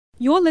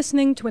You're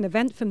listening to an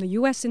event from the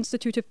U.S.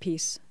 Institute of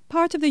Peace,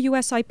 part of the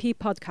USIP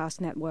podcast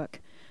network.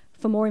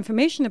 For more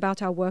information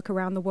about our work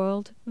around the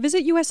world,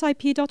 visit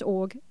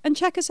usip.org and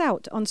check us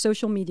out on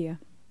social media.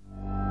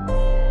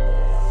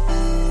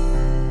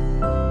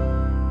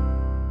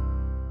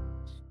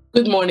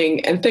 Good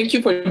morning, and thank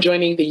you for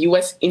joining the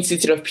U.S.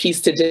 Institute of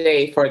Peace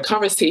today for a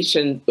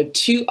conversation with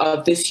two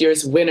of this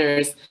year's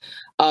winners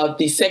of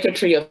the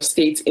Secretary of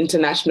State's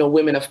International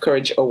Women of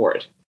Courage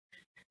Award.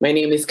 My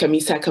name is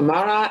Kamisa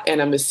Kamara,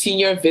 and I'm a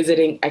senior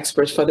visiting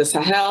expert for the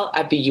Sahel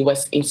at the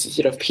U.S.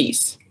 Institute of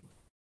Peace.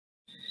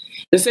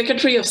 The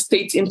Secretary of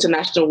State's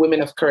International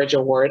Women of Courage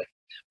Award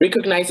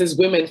recognizes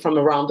women from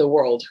around the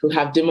world who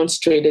have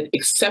demonstrated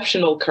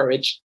exceptional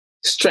courage,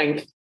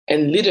 strength,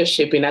 and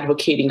leadership in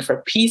advocating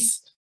for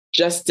peace,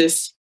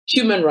 justice,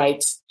 human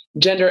rights,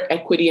 gender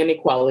equity and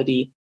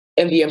equality,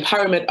 and the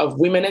empowerment of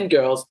women and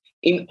girls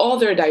in all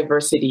their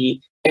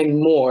diversity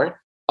and more,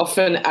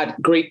 often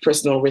at great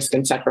personal risk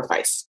and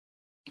sacrifice.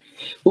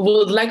 We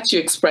would like to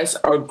express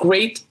our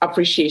great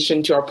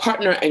appreciation to our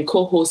partner and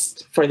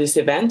co-host for this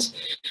event,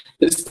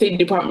 the State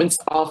Department's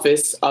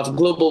Office of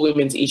Global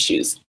Women's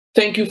Issues.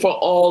 Thank you for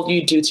all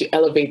you do to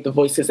elevate the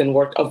voices and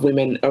work of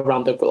women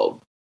around the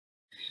globe.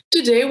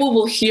 Today, we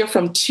will hear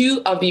from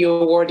two of the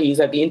awardees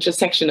at the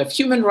intersection of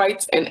human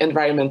rights and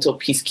environmental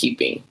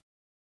peacekeeping.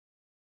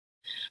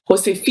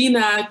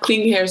 Josefina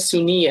Klinger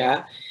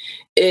Zuniga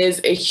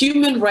is a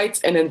human rights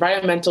and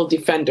environmental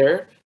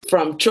defender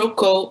from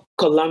Choco,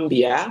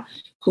 Colombia,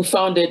 who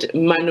founded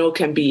Mano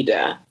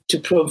Cambida to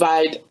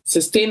provide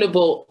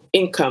sustainable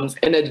incomes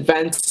and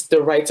advance the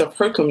rights of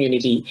her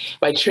community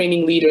by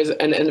training leaders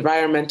in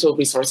environmental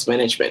resource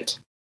management.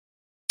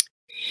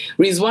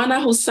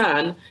 Rizwana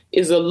Hussain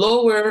is a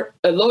lawyer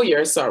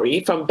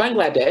from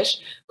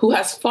Bangladesh who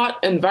has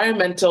fought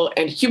environmental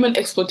and human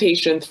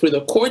exploitation through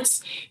the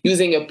courts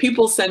using a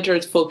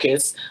people-centered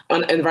focus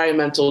on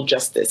environmental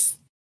justice.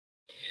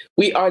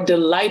 We are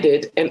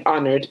delighted and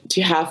honored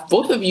to have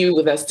both of you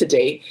with us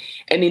today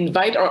and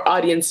invite our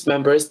audience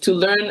members to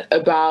learn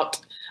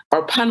about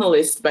our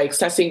panelists by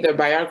accessing their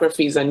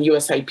biographies on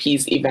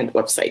USIP's event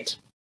website.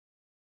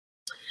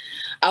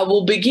 I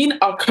will begin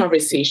our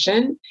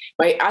conversation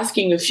by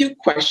asking a few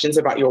questions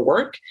about your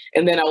work,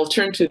 and then I will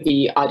turn to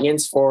the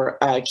audience for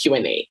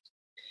Q&A.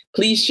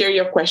 Please share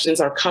your questions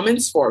or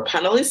comments for our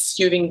panelists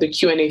using the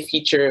Q&A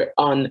feature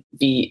on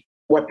the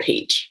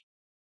webpage.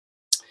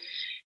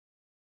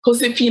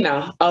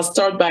 Josefina, I'll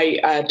start by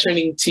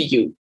turning to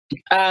you.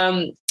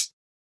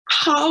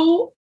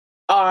 How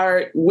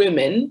are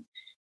women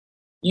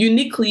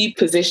uniquely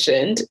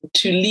positioned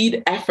to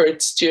lead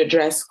efforts to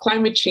address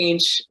climate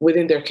change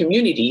within their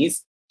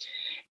communities?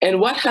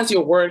 And what has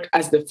your work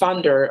as the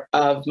founder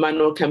of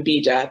Mano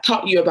Cambida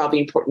taught you about the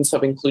importance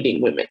of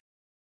including women?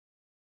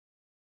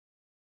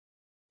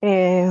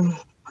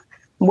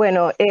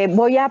 Well,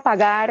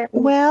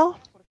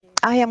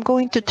 I am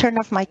going to turn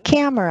off my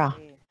camera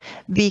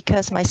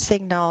because my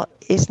signal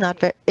is not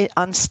very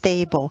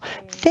unstable.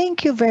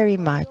 Thank you very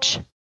much.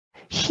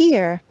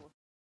 Here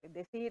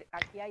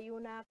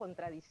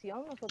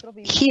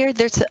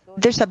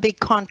there's a big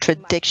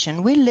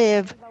contradiction. We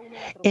live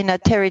in a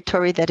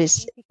territory that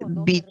is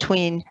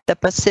between the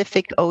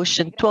Pacific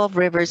Ocean, 12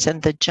 rivers,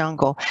 and the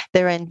jungle.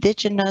 There are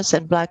indigenous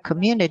and Black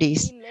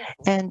communities,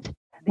 and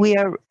we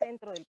are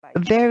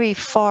very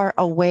far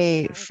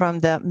away from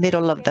the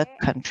middle of the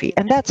country,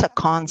 and that's a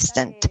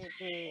constant.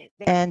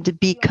 And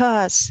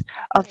because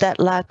of that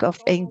lack of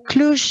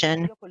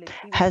inclusion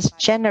has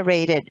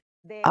generated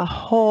a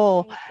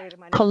whole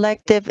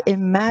collective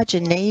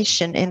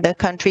imagination in the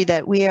country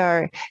that we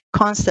are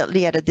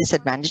constantly at a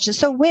disadvantage. And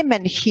so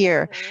women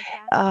here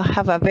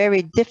have a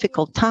very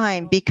difficult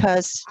time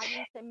because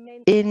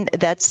in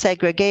that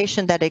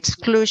segregation, that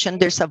exclusion,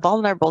 there's a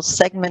vulnerable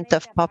segment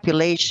of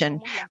population,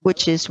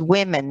 which is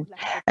women.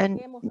 And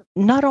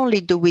not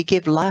only do we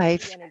give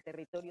life,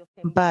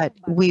 but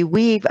we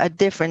weave a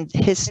different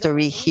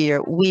history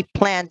here. We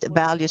plant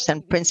values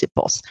and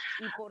principles.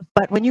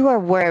 But when you are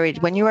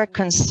worried, when you are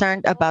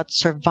concerned about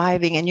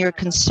surviving and you're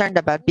concerned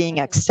about being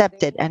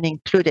accepted and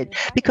included,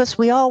 because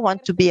we all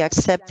want to be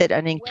accepted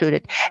and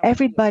included.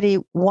 Everybody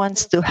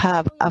wants to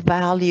have a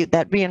value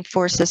that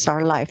reinforces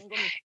our life.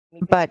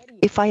 But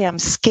if I am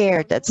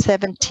scared at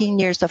 17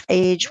 years of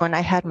age when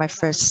I had my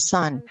first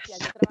son,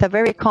 with a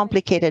very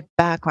complicated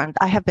background,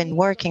 I have been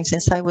working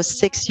since I was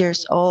 6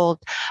 years old.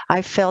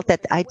 I felt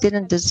that I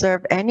didn't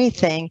deserve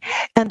anything.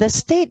 And the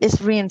state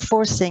is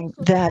reinforcing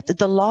that.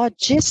 The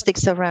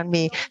logistics around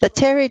me, the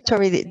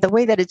territory, the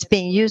way that it's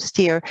being used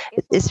here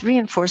is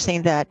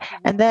reinforcing that.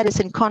 And that is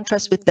in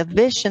contrast with the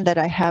vision that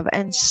I have.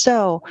 And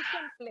so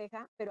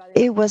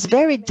it was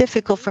very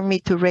difficult for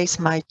me to raise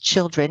my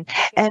children.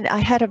 And I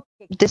had a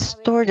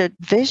distorted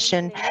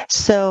vision.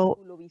 So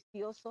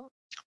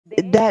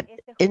that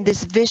in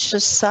this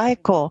vicious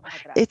cycle,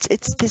 it's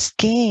this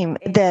game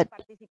that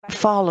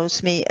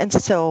follows me. And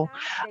so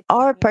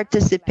our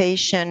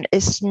participation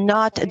is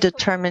not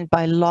determined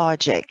by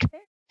logic.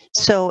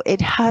 So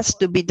it has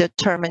to be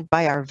determined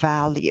by our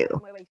value.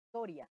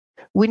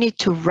 We need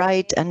to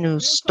write a new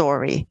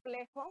story.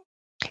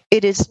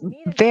 it is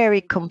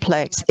very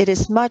complex. It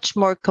is much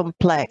more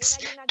complex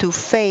to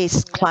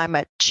face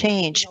climate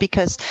change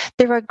because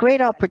there are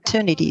great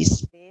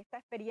opportunities.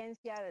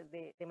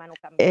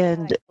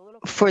 And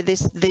for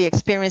the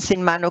experience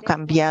in Mano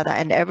Cambiada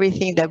and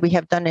everything that we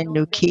have done in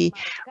Nuki,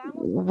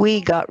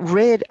 we got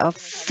rid of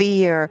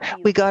fear.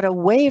 We got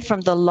away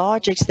from the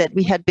logics that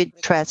we had been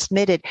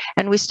transmitted,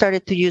 and we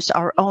started to use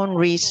our own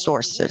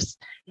resources.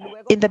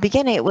 In the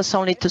beginning, it was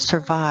only to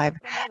survive,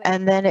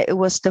 and then it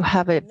was to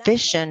have a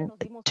vision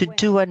to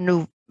do a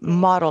new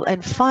model.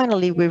 And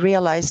finally, we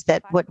realized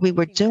that what we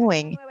were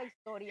doing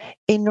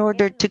in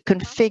order to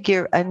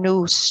configure a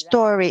new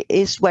story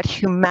is what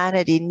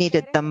humanity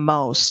needed the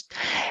most.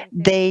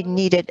 They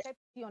needed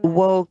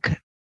woke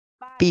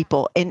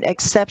people in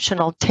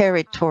exceptional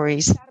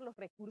territories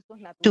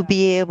to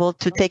be able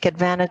to take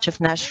advantage of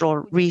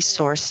natural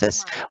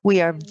resources. We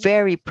are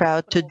very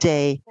proud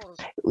today.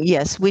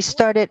 Yes, we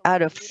started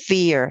out of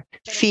fear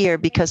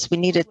because we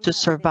needed to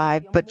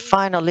survive, but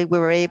finally we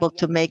were able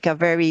to make a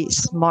very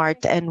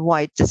smart and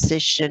wise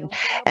decision.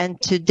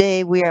 And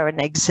today we are an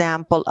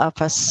example of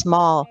a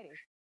small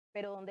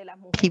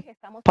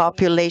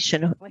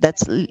population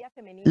that's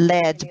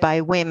led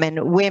by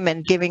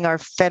women giving our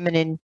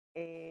feminine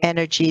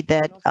energy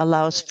that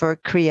allows for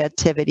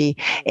creativity.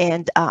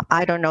 And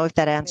I don't know if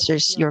that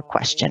answers your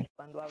question.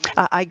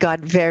 I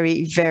got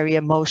very, very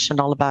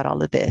emotional about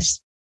all of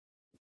this.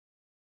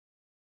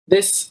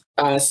 This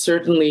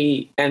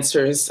certainly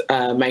answers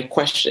my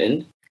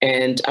question.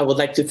 And I would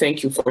like to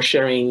thank you for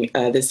sharing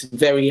this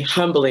very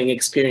humbling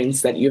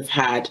experience that you've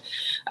had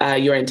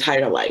your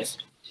entire life.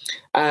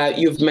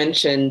 You've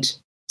mentioned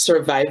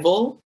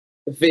survival,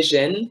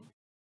 vision,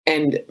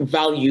 and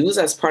values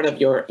as part of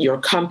your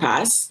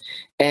compass,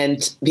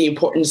 and the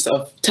importance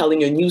of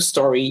telling a new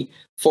story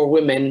for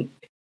women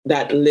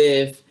that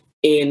live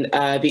in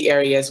the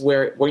areas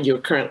where you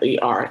currently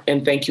are.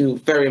 And thank you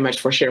very much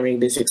for sharing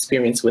this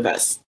experience with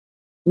us.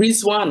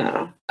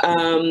 Rizwana,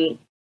 I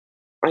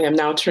am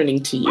now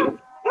turning to you.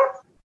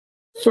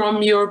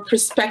 From your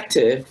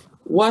perspective,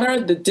 what are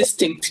the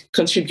distinct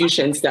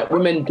contributions that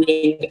women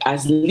bring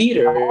as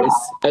leaders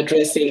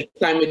addressing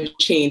climate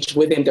change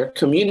within their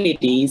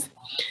communities?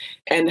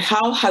 And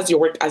how has your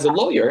work as a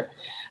lawyer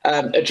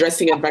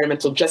addressing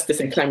environmental justice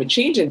and climate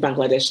change in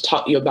Bangladesh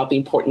taught you about the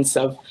importance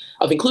of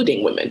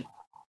including women?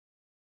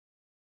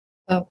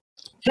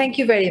 Thank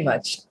you very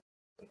much.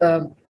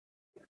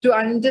 To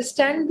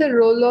understand the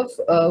role of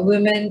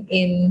women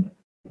in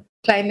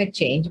climate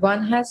change,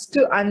 one has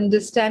to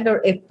understand or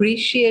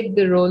appreciate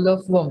the role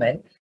of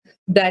women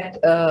that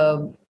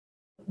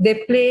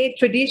they play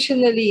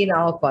traditionally in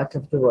our part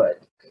of the world.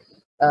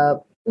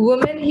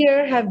 Women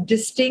here have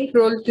distinct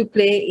role to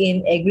play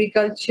in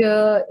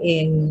agriculture,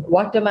 in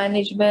water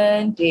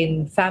management,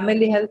 in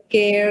family health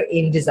care,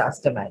 in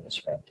disaster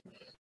management.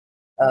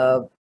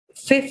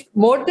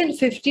 More than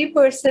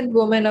 50%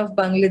 women of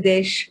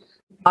Bangladesh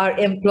are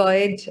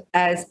employed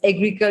as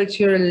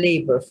agricultural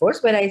labor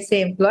force. When I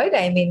say employed,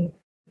 I mean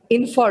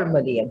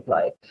informally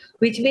employed,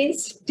 which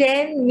means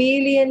 10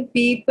 million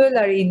people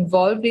are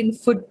involved in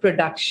food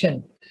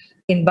production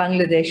in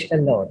Bangladesh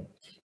alone.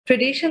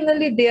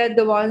 Traditionally, they are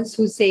the ones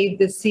who save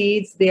the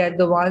seeds, they are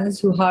the ones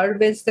who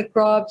harvest the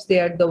crops, they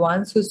are the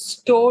ones who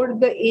store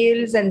the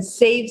yields and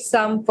save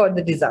some for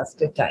the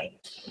disaster time.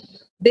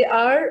 They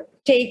are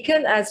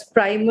taken as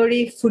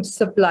primary food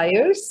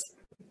suppliers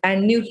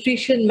and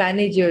nutrition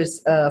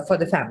managers for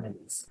the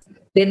families.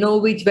 They know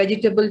which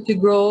vegetable to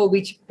grow,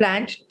 which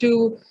plant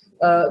to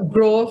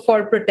grow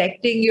for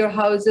protecting your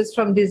houses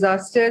from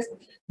disasters.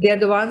 They are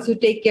the ones who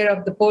take care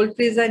of the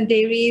poultries and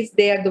dairies.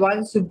 They are the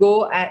ones who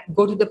go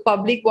to the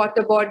public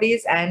water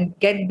bodies and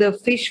get the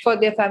fish for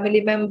their family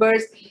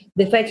members.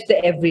 They fetch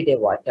the everyday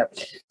water.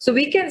 So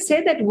we can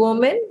say that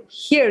women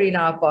here in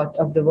our part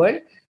of the world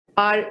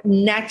are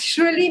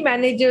naturally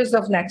managers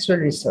of natural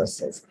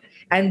resources.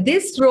 And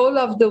this role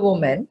of the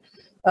woman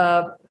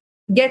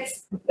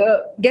gets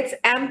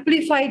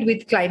amplified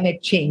with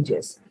climate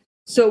changes.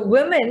 So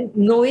women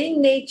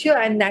knowing nature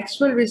and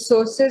natural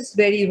resources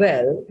very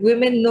well,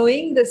 women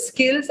knowing the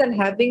skills and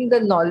having the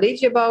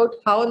knowledge about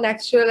how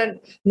nature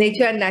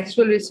and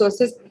natural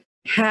resources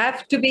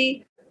have to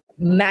be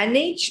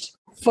managed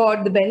for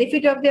the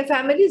benefit of their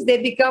families, they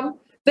become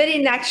very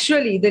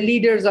naturally the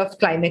leaders of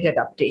climate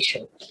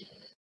adaptation.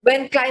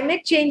 When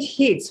climate change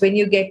hits, when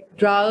you get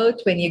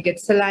drought, when you get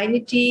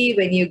salinity,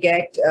 when you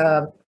get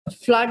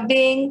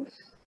flooding,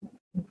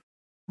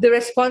 the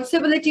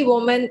responsibility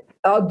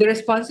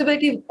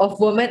of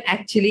women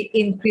actually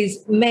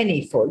increase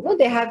manifold.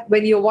 They have,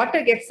 when your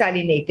water gets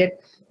salinated,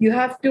 you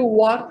have to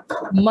walk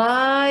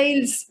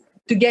miles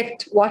to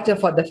get water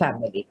for the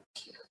family.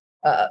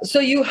 So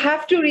you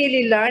have to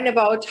really learn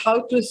about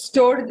how to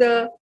store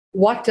the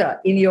water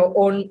in your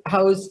own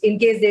house in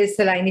case there is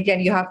salinity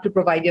and you have to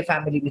provide your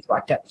family with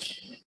water.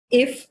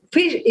 If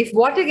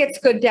water gets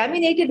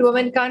contaminated,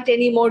 women can't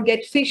anymore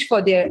get fish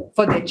for their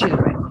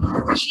children.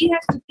 She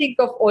has to think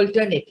of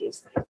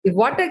alternatives. If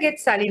water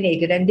gets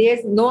salinated and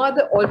there's no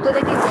other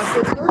alternative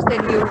water source,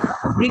 then your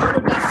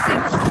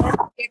reproductive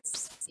health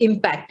gets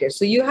impacted.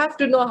 So you have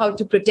to know how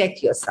to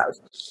protect yourself.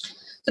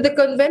 So the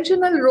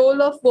conventional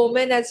role of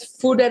women as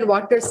food and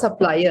water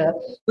supplier,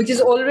 which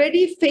is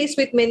already faced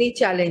with many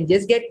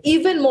challenges, get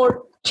even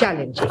more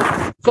challenging.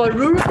 For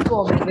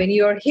rural women, when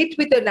you are hit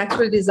with a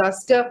natural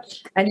disaster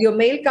and your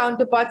male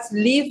counterparts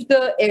leave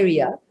the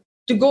area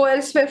to go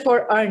elsewhere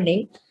for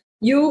earning,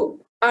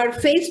 you are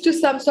faced to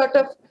some sort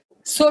of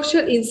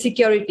social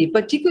insecurity,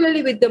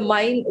 particularly with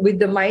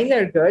the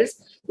minor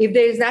girls. If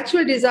there is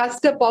natural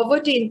disaster,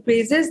 poverty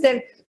increases,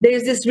 then there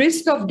is this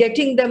risk of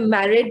getting them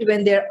married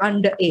when they're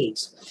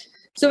underage.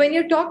 So when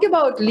you talk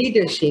about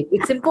leadership,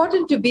 it's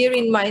important to bear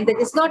in mind that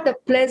it's not a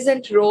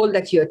pleasant role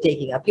that you're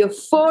taking up. You're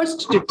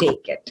forced to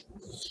take it.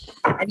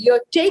 And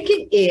you're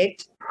taking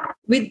it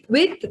with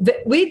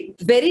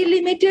very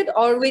limited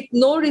or with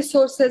no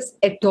resources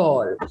at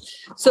all.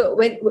 So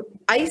when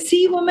I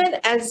see women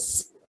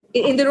as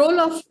in the role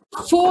of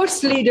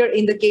force leader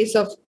in the case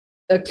of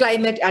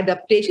climate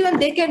adaptation, and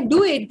they can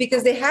do it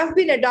because they have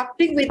been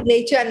adapting with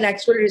nature and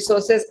natural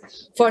resources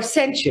for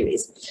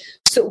centuries.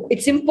 So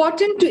it's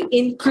important to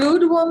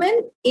include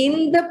women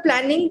in the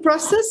planning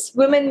process.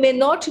 Women may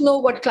not know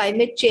what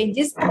climate change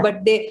is,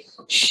 but they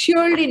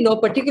surely know,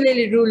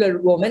 particularly rural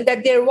women,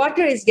 that their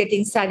water is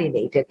getting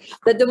salinated,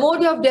 that the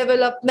mode of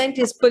development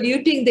is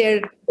polluting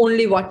their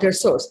only water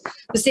source.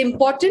 It's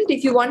important,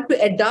 if you want to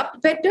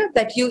adapt better,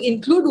 that you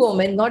include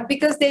women, not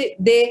because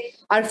they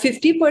are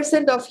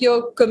 50% of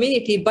your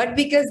community, but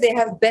because they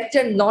have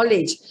better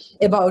knowledge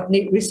about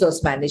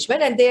resource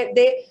management, and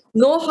they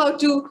know how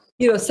to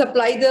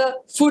supply the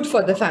food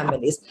for the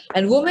families.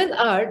 And women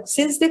are,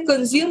 since they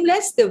consume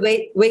less, they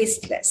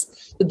waste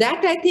less. So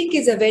that, I think,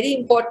 is a very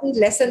important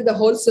lesson the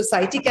whole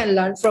society can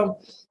learn from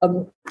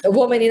a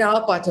woman in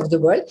our part of the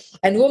world.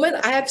 And women,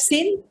 I have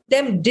seen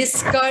them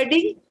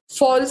discarding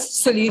false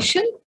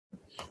solution,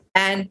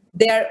 and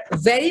they're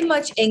very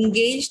much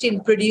engaged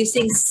in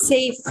producing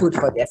safe food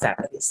for their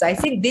families. So I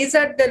think these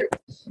are the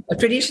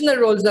traditional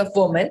roles of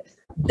women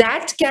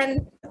that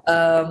can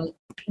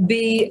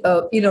be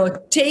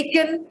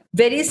taken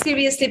very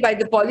seriously by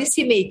the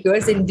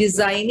policymakers in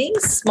designing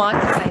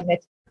smart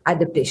climate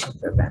adaptation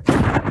programs.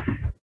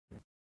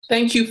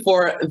 Thank you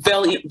for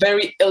very,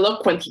 very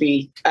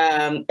eloquently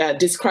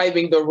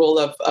describing the role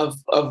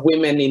of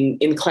women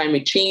in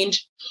climate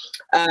change.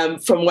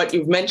 From what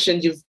you've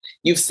mentioned,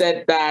 you've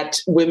said that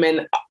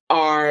women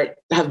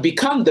have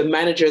become the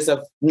managers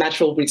of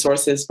natural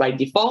resources by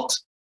default,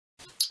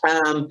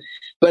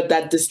 but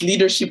that this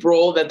leadership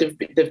role that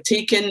they've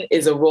taken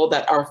is a role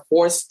that are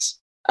forced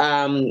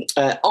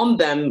on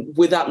them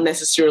without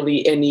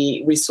necessarily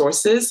any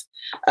resources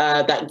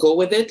that go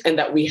with it, and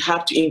that we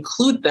have to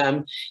include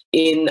them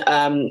in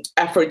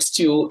efforts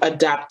to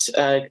adapt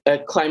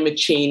climate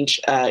change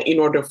in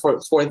order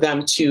for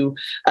them to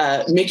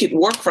make it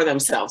work for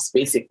themselves,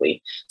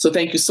 basically. So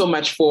thank you so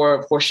much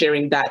for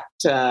sharing that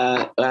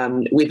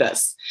with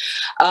us.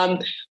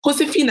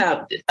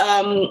 Josefina,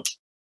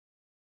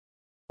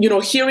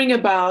 hearing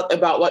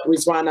about what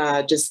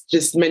Rizwana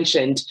just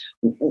mentioned,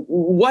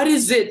 what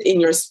is it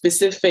in your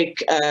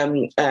specific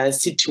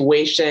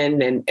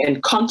situation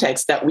and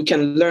context that we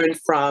can learn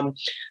from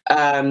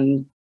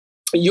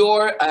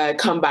your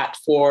combat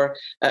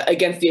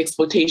against the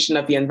exploitation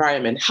of the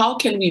environment? How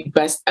can we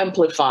best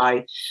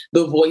amplify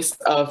the voice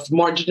of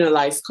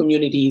marginalized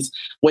communities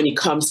when it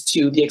comes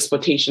to the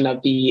exploitation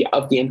of the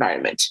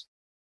environment?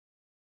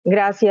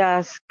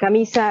 Gracias,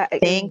 Camisa.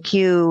 Thank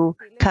you,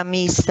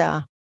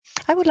 Camisa.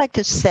 I would like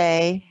to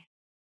say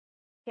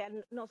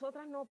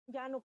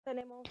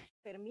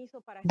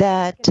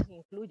that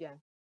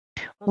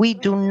we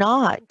do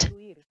not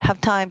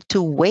have time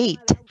to wait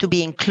to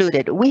be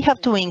included. We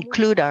have to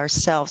include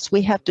ourselves.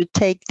 We have to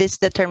take this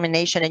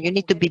determination, and you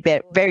need to be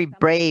very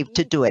brave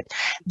to do it.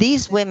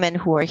 These women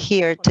who are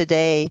here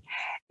today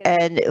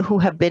and who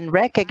have been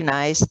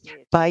recognized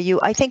by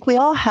you, I think we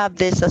all have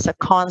this as a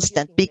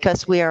constant,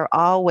 because we are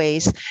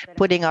always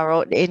putting our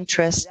own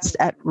interests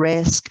at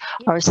risk,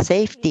 our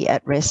safety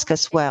at risk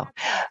as well.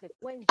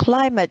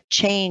 Climate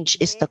change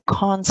is the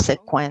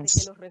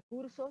consequence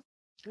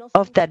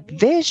of that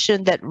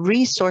vision that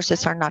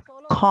resources are not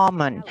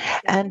common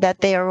and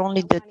that they are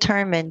only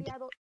determined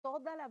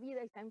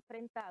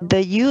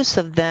the use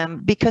of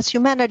them, because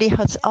humanity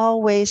has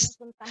always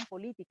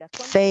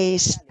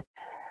faced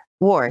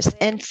wars.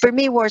 And for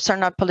me, wars are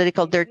not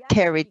political, they're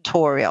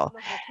territorial,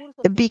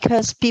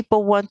 because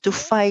people want to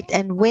fight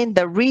and win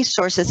the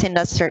resources in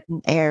a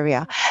certain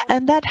area.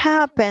 And that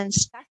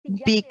happens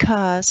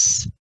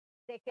because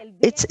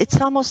it's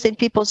almost in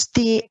people's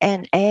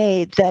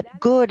DNA that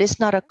good is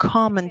not a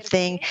common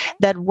thing,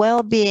 that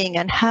well-being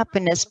and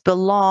happiness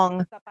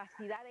belong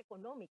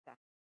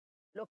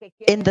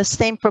in the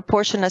same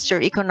proportion as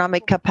your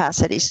economic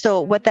capacity. So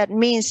what that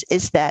means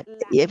is that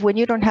when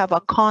you don't have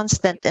a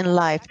constant in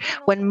life,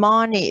 when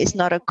money is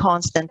not a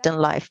constant in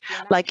life,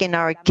 like in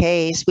our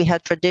case, we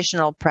had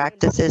traditional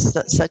practices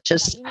such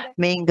as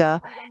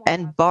minga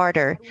and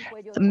barter.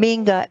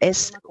 Minga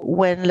is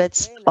when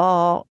let's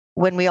all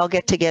when we all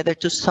get together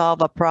to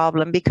solve a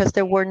problem, because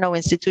there were no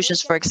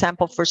institutions, for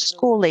example, for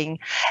schooling,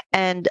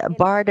 and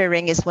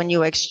bartering is when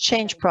you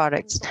exchange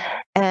products.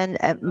 And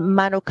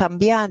Mano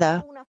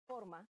Cambiada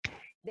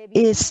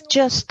is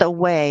just a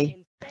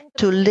way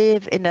to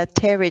live in a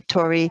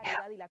territory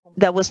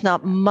that was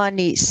not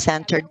money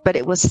centered, but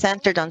it was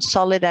centered on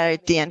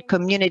solidarity and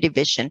community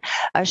vision,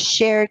 a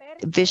shared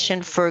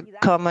vision for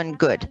common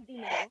good.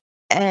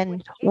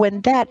 And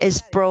when that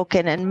is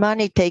broken and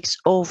money takes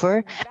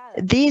over,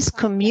 these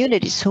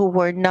communities who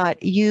were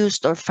not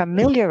used or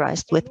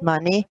familiarized with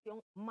money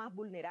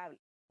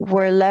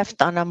were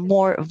left on a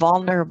more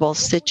vulnerable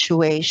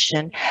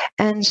situation.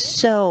 And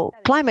so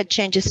climate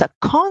change is a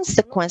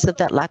consequence of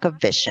that lack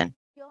of vision.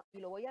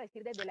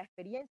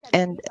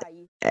 And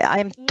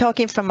I'm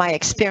talking from my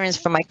experience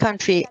from my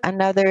country.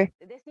 Another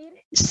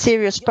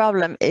serious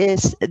problem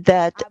is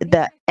that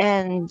the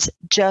end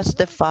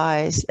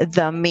justifies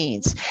the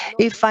means.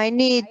 If I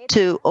need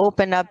to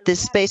open up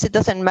this space, it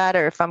doesn't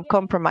matter if I'm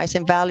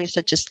compromising values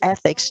such as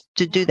ethics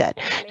to do that,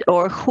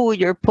 or who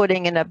you're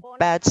putting in a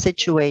bad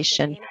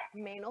situation.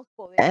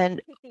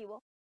 And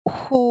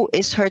who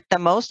is hurt the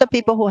most? The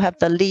people who have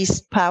the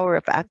least power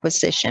of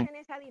acquisition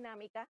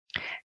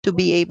to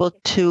be able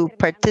to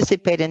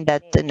participate in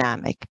that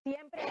dynamic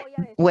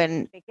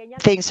when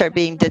things are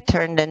being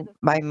determined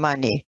by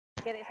money.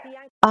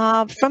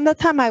 From the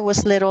time I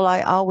was little,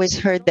 I always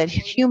heard that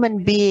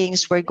human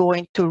beings were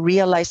going to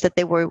realize that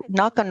they were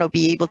not going to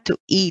be able to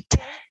eat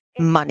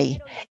money.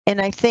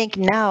 And I think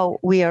now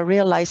we are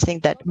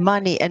realizing that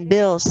money and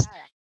bills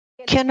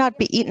cannot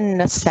be eaten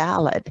in a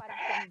salad.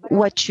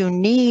 What you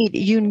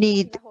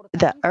need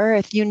the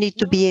earth. You need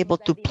to be able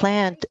to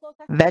plant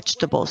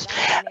vegetables.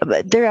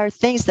 There are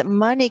things that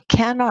money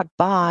cannot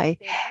buy,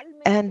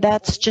 and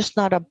that's just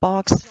not a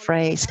box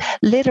phrase.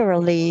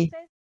 Literally,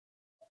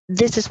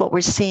 this is what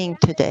we're seeing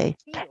today.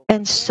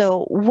 And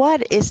so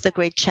what is the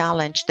great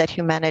challenge that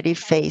humanity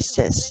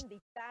faces?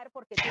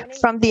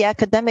 From the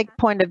academic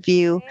point of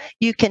view,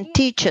 you can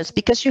teach us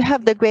because you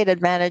have the great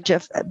advantage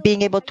of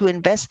being able to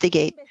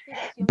investigate.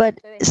 But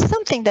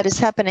something that is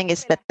happening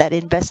is that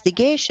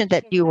investigation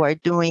that you are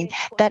doing,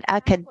 that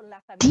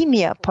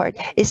academia part,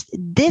 is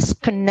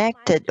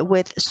disconnected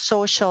with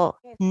social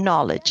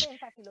knowledge.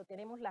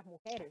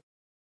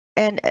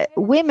 And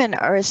women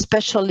are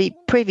especially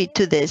privy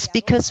to this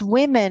because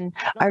women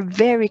are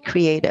very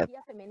creative.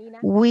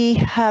 We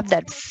have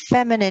that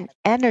feminine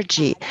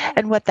energy.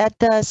 And what that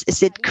does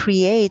is it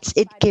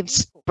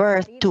gives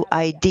birth to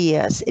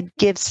ideas. It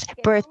gives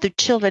birth to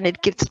children.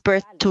 It gives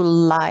birth to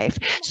life.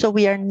 So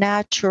we are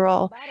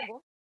natural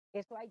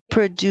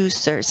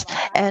producers.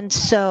 And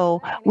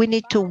so we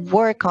need to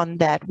work on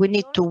that. We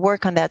need to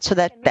work on that so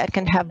that that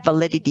can have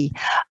validity.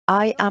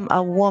 I am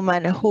a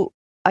woman who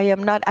I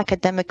am not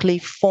academically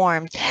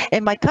formed.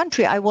 In my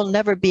country, I will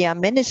never be a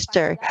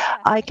minister.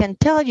 I can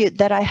tell you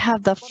that I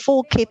have the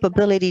full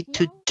capability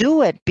to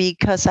do it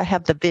because I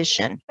have the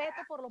vision.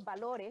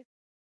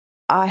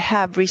 I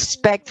have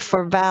respect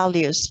for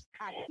values,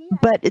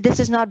 but this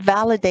is not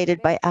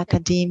validated by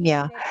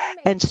academia.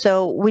 And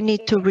so we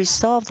need to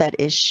resolve that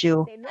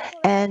issue.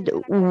 And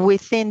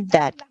within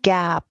that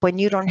gap, when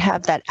you don't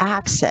have that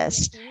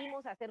access,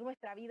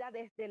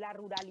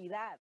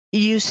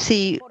 you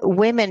see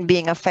women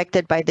being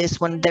affected by this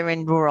when they're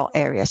in rural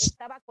areas.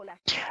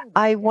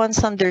 I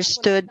once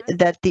understood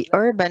that the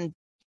urban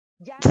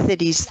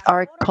cities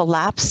are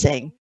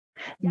collapsing.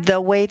 The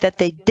way that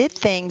they did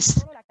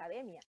things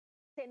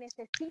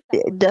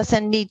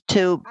doesn't need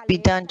to be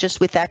done just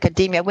with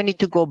academia. We need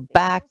to go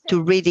back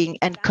to reading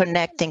and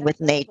connecting with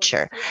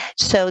nature.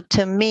 So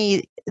to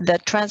me, the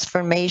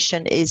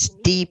transformation is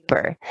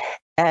deeper.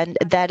 And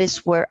that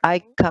is where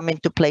I come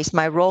into place.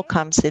 My role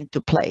comes into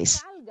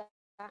place.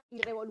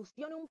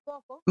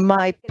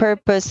 My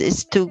purpose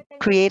is to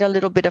create a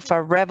little bit of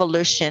a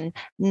revolution,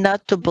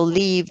 not to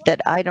believe that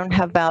I don't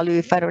have value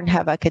if I don't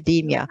have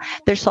academia.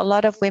 There's a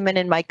lot of women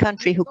in my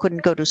country who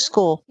couldn't go to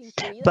school,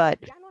 but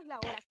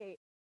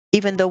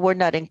even though we're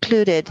not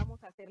included,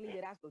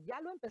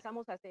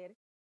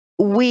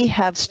 we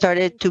have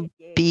started to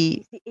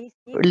be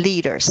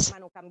leaders.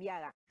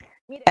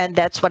 And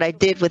that's what I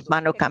did with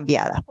Mano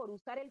Cambiada.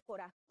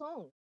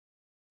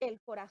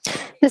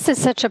 This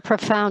is such a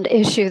profound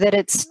issue that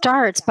it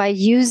starts by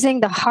using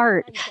the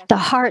heart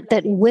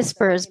that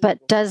whispers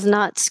but does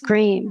not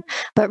scream,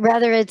 but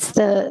rather it's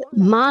the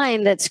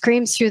mind that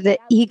screams through the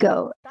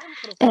ego.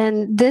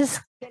 And this,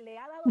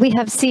 we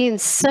have seen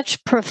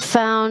such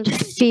profound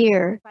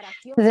fear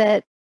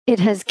that it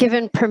has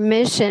given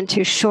permission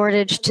to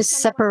shortage, to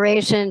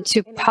separation,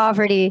 to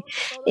poverty.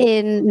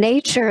 In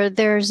nature,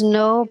 there's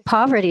no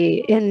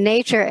poverty. In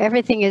nature,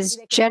 everything is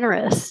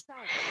generous.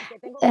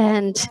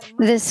 And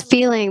this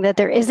feeling that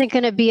there isn't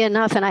going to be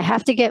enough and I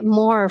have to get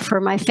more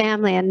for my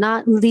family and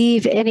not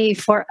leave any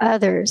for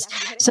others.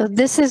 So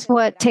this is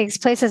what takes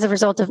place as a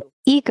result of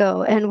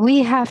ego. And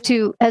we have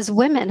to, as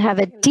women, have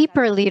a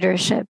deeper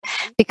leadership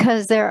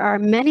because there are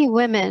many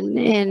women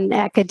in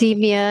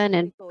academia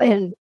and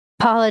in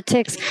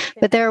politics,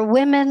 but there are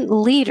women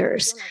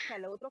leaders.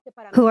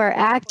 who are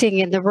acting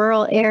in the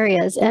rural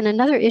areas. And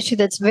another issue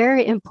that's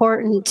very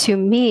important to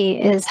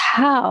me is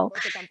how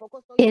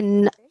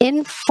in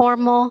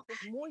informal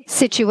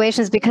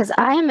situations, because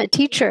I am a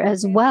teacher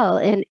as well,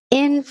 in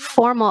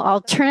informal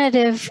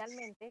alternative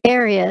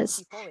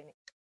areas,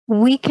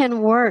 we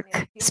can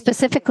work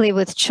specifically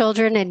with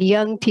children and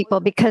young people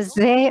because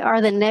they are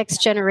the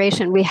next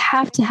generation. We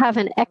have to have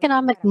an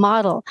economic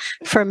model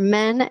for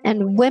men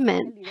and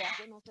women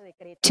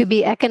to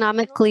be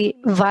economically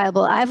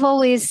viable. I've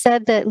always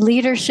said that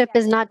leadership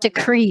is not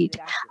decreed.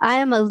 I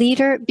am a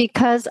leader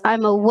because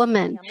I'm a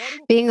woman.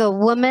 Being a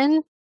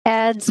woman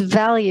adds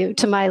value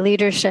to my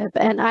leadership,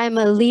 and I'm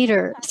a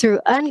leader through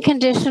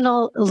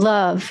unconditional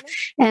love.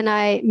 And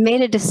I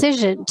made a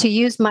decision to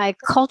use my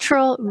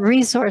cultural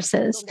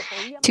resources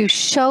to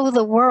show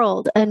the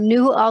world a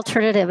new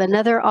alternative,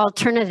 another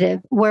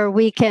alternative where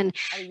we can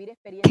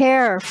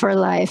care for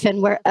life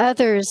and where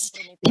others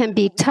can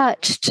be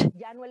touched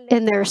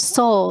in their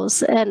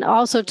souls, and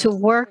also to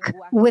work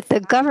with the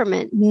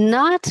government,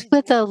 not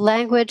with a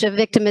language of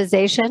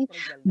victimization,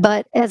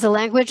 but as a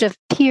language of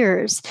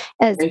peers,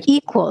 as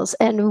equals.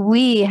 And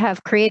we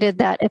have created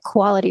that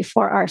equality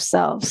for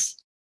ourselves.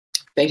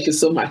 Thank you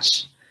so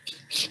much.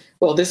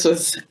 Well, this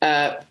was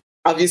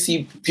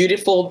obviously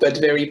beautiful, but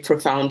very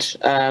profound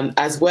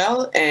as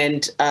well.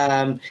 And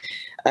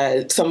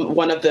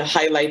one of the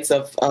highlights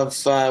of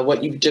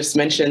what you've just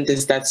mentioned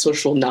is that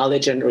social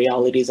knowledge and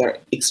realities are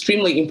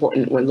extremely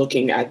important when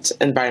looking at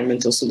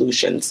environmental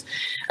solutions,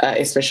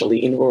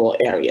 especially in rural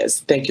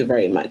areas. Thank you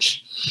very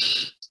much.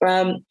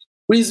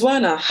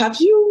 Rizwana, have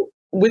you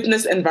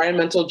witnessed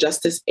environmental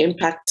justice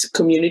impact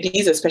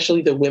communities,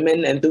 especially the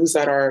women and those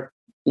that are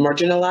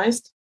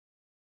marginalized?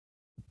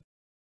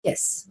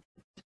 Yes,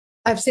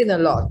 I've seen a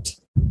lot.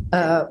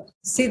 The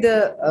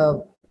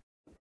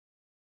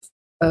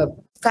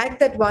fact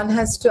that one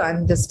has to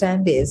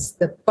understand is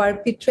the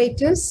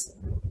perpetrators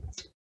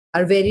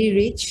are very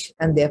rich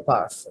and they're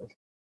powerful.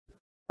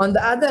 On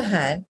the other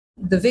hand,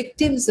 the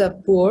victims are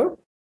poor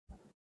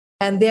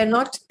and they are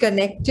not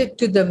connected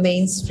to the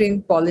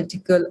mainstream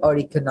political or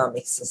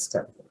economic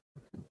system.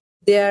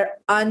 They are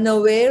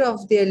unaware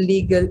of their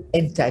legal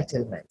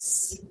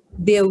entitlements.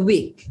 They are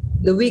weak,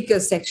 the weaker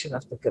section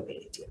of the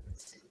community.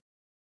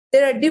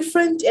 There are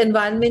different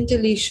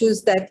environmental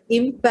issues that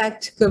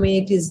impact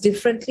communities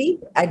differently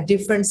at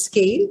different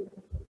scale.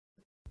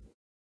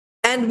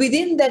 And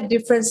within that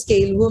different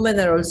scale, women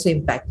are also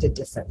impacted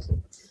differently.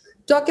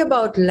 Talk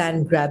about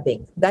land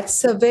grabbing.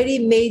 That's a very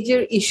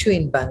major issue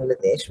in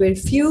Bangladesh, where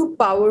few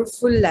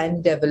powerful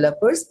land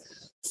developers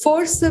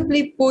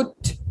forcibly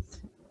put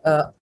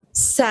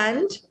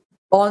sand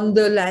on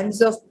the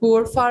lands of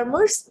poor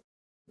farmers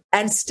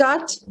and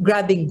start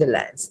grabbing the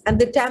lands. And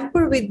they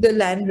tamper with the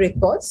land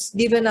records,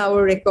 given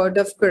our record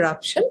of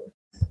corruption.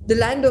 The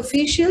land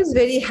officials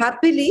very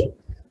happily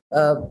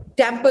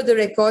tamper the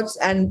records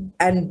and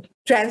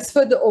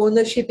transfer the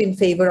ownership in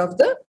favor of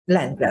the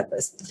land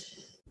grabbers.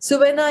 So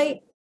when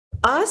I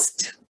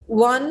asked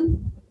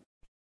one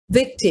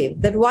victim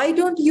that why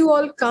don't you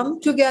all come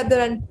together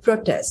and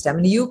protest? I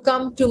mean, you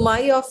come to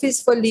my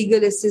office for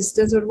legal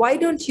assistance, but why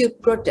don't you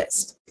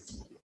protest?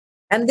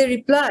 And they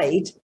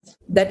replied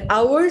that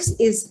ours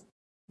is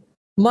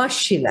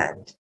marshy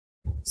land.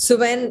 So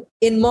when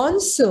in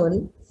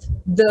monsoon,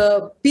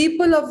 the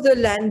people of the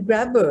land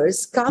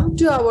grabbers come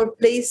to our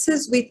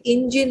places with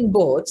engine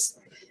boats,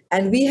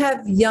 and we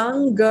have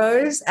young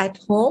girls at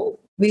home,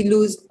 we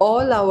lose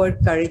all our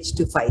courage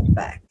to fight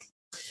back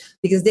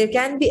because there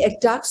can be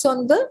attacks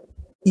on the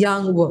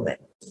young woman.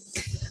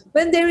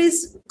 When there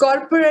is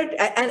corporate,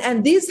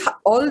 and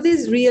all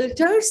these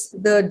realtors,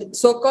 the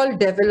so-called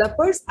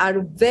developers, are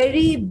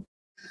very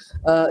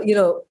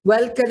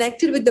well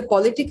connected with the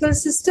political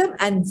system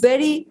and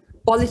very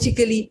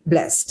politically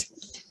blessed.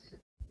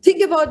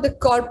 Think about the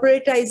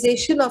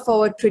corporatization of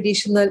our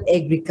traditional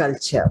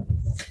agriculture.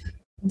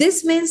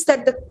 This means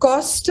that the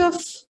cost of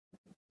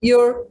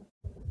your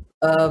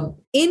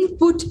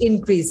input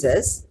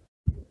increases.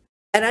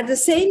 And at the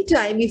same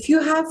time, if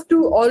you have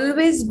to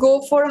always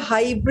go for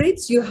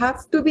hybrids, you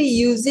have to be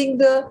using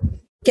the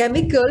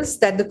chemicals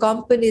that the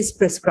companies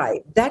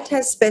prescribe. That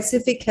has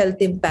specific health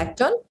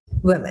impact on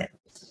women.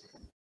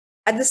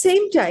 At the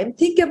same time,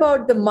 think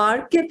about the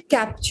market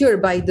capture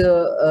by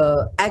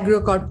the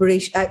agro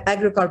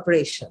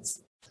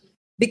corporations.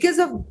 Because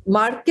of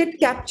market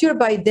capture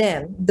by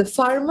them, the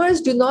farmers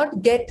do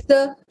not get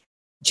the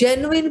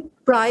genuine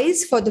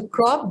price for the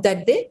crop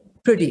that they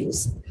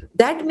produce.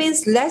 That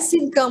means less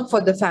income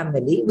for the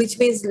family, which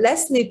means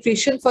less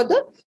nutrition for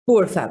the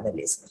poor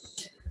families.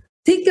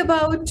 Think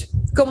about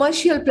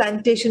commercial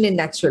plantation in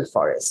natural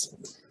forest.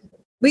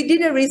 We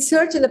did a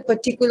research in a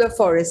particular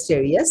forest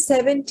area.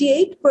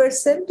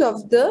 78%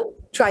 of the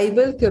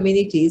tribal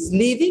communities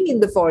living in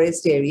the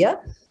forest area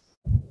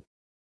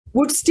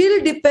would still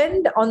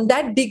depend on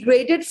that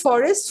degraded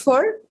forest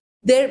for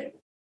their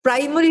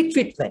primary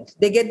treatment.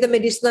 They get the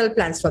medicinal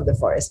plants from the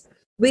forest.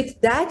 With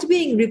that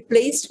being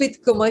replaced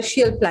with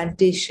commercial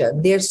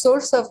plantation, their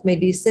source of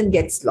medicine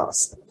gets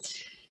lost.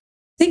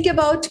 Think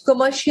about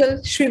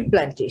commercial shrimp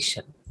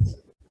plantation.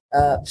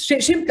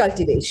 shrimp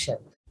cultivation.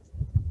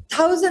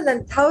 Thousands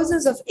and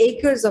thousands of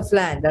acres of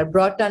land are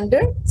brought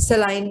under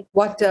saline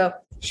water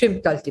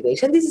shrimp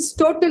cultivation. This is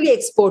totally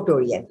export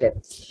oriented.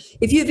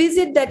 If you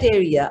visit that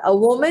area, a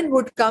woman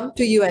would come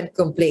to you and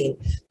complain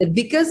that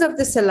because of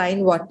the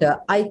saline water,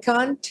 I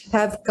can't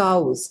have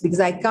cows because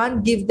I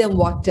can't give them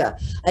water.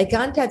 I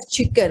can't have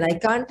chicken. I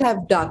can't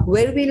have duck.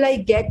 Where will I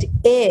get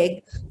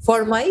egg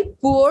for my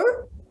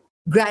poor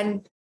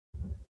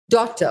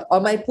granddaughter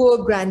or my poor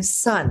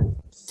grandson?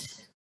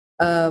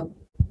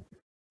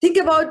 Think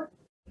about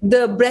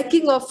the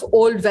breaking of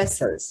old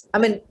vessels. I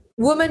mean,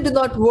 women do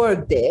not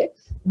work there,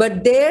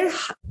 but their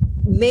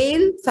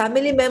male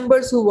family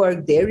members who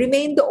work there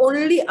remain the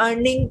only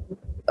earning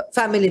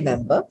family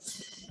member,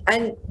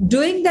 and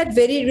doing that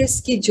very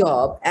risky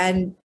job,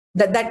 and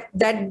that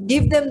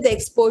give them the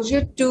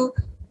exposure to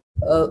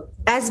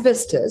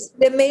asbestos.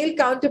 Their male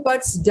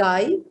counterparts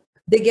die,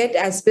 they get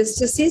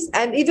asbestosis,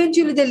 and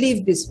eventually they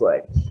leave this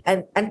world.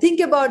 And think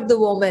about the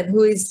woman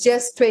who is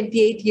just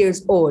 28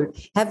 years old,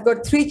 have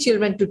got 3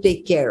 children to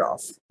take care of.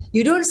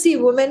 You don't see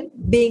women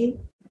being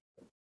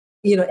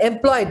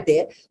employed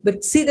there,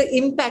 but see the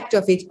impact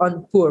of it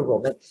on poor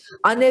women.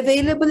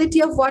 Unavailability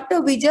of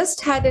water. We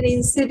just had an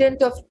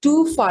incident of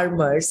 2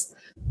 farmers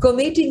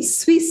committing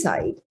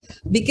suicide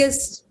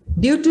because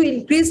due to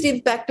increased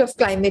impact of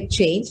climate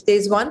change,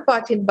 there's one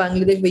part in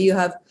Bangladesh where you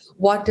have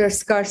water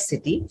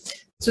scarcity.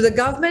 So the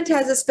government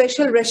has a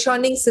special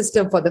rationing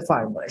system for the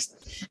farmers.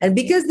 And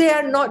because they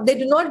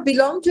do not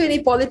belong to any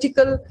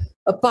political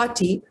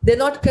party, they're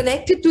not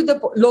connected to the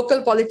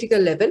local political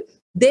level,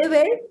 they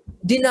were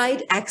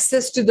denied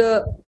access to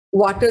the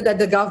water that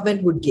the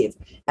government would give.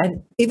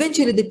 And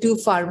eventually the 2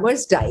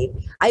 farmers died.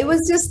 I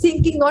was just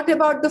thinking not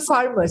about the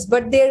farmers,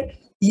 but their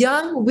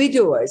young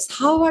widowers.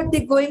 How are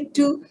they going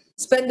to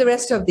spend the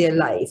rest of their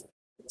life?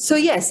 So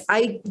yes,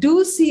 I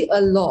do see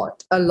a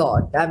lot.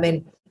 I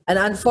mean, and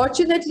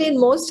unfortunately, in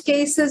most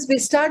cases, we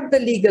start the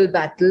legal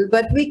battle,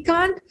 but we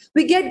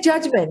get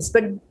judgments,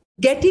 but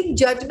getting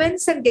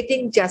judgments and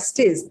getting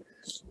justice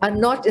are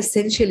not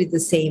essentially the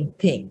same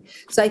thing.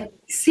 So I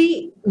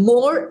see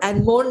more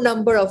and more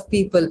number of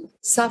people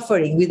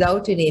suffering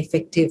without any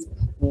effective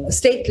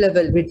state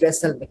level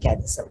redressal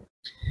mechanism.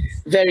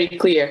 Very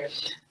clear.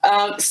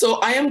 So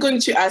I am going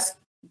to ask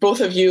both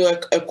of you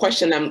a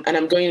question, and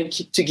I'm going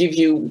to give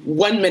you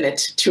 1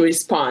 minute to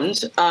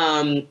respond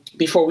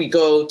before we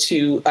go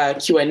to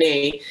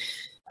Q&A.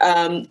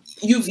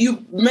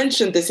 You've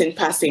mentioned this in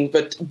passing,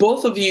 but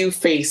both of you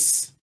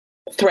face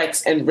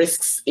threats and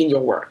risks in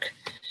your work.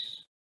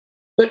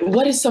 But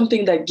what is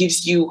something that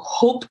gives you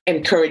hope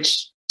and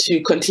courage to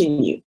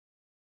continue?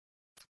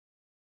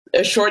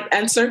 A short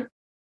answer?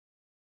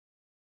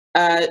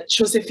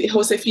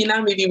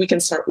 Josefina, maybe we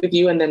can start with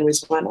you and then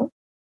Rizwana.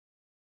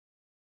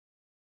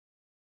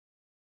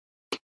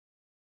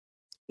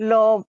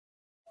 Lo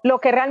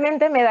que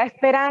realmente me da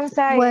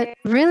esperanza. What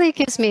really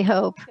gives me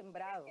hope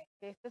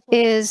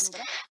is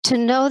to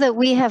know that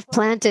we have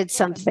planted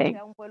something.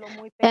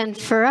 And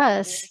for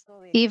us,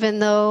 even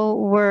though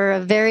we're a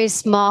very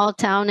small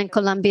town in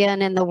Colombia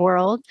and in the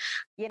world,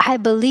 I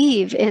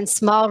believe in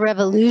small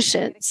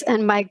revolutions.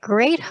 And my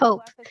great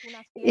hope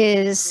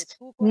is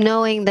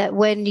knowing that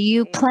when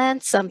you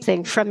plant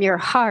something from your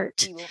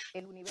heart,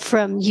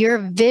 from your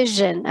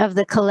vision of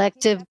the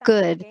collective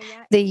good,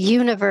 the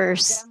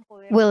universe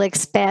will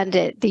expand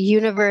it. The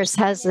universe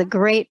has the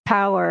great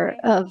power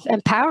of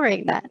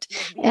empowering that.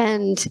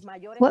 And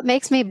what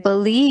makes me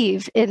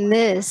believe in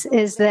this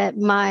is that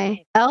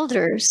my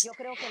elders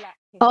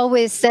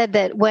always said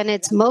that when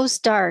it's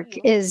most dark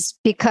is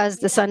because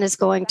the sun is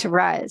going to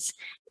rise.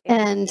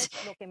 And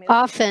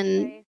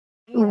often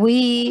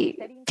we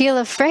feel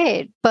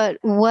afraid, but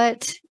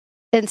what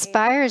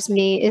inspires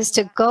me is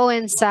to go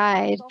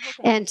inside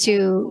and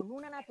to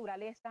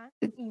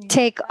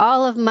take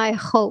all of my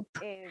hope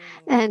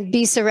and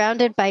be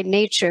surrounded by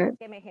nature.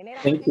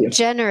 Thank you.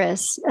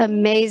 Generous,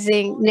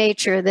 amazing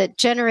nature that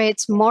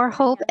generates more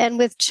hope, and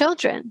with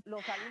children,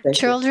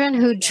 children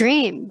who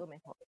dream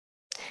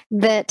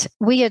that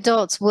we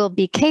adults will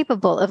be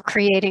capable of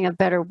creating a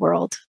better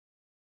world.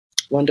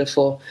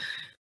 Wonderful.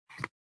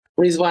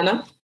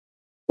 Rizwana,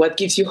 what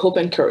gives you hope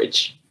and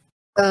courage?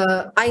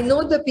 I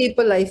know the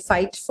people I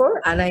fight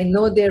for, and I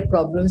know their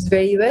problems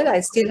very well.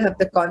 I still have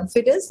the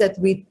confidence that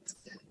with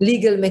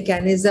legal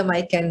mechanism,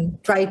 I can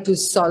try to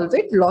solve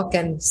it. Law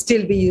can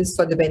still be used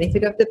for the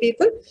benefit of the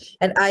people.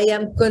 And I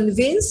am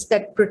convinced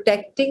that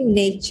protecting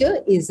nature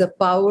is a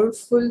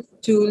powerful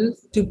tool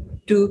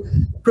to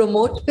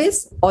promote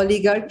peace.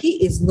 Oligarchy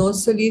is no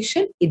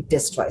solution. It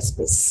destroys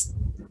peace.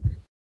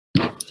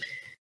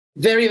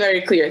 Very,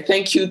 very clear.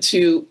 Thank you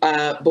to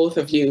both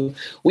of you.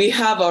 We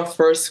have our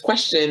first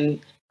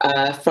question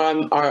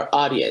from our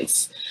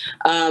audience.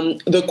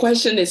 The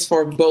question is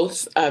for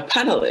both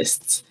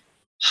panelists.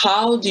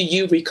 How do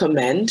you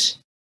recommend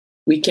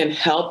we can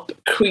help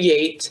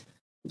create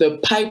the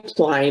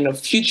pipeline of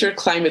future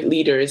climate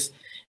leaders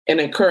and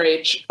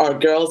encourage our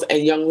girls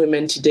and young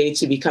women today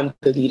to become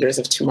the leaders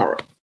of tomorrow?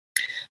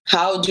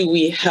 How do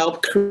we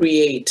help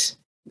create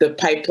the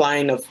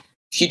pipeline of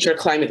future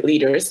climate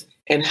leaders?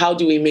 And how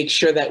do we make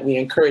sure that we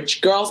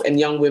encourage girls and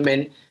young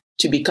women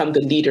to become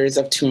the leaders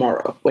of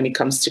tomorrow when it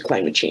comes to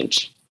climate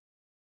change?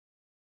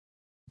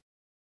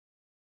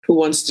 Who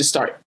wants to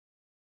start?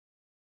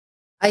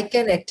 I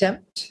can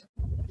attempt.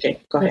 Okay,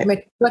 go ahead.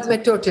 But may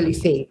totally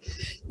fail.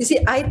 You see,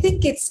 I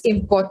think it's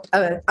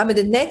important.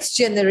 The next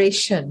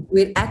generation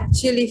will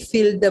actually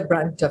feel the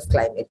brunt of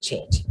climate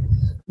change.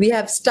 We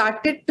have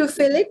started to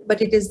feel it,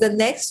 but it is the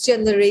next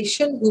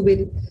generation who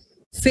will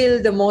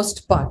feel the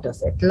most part of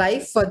it.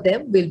 Life for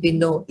them will be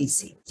no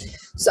easy.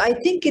 So I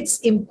think it's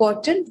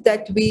important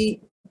that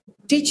we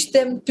teach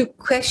them to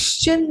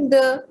question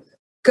the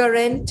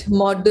current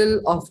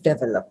model of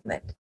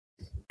development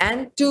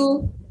and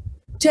to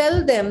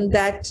tell them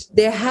that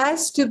there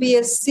has to be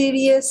a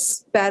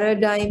serious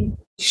paradigm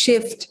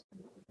shift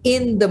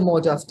in the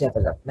mode of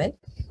development.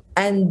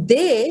 And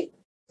they,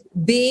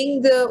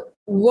 being the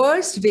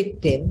worst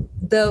victim,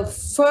 the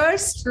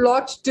first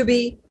lot to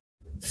be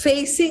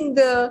facing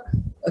the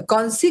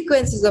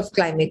consequences of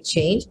climate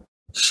change,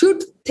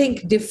 should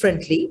think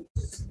differently.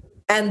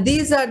 And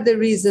these are the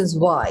reasons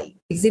why.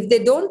 Because if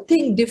they don't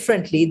think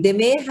differently, they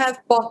may have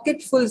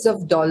pocketfuls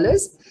of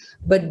dollars,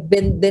 but they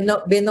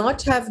may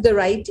not have the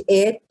right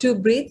air to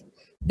breathe.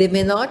 They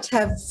may not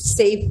have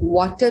safe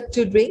water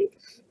to drink,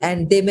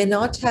 and they may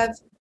not have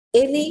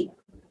any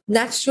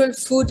natural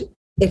food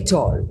at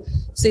all.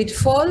 So it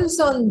falls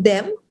on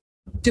them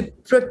to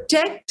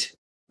protect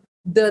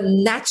the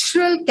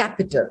natural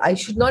capital. I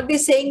should not be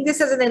saying this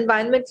as an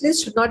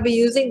environmentalist, should not be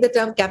using the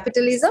term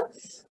capitalism,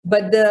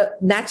 but the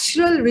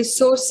natural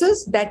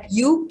resources that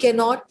you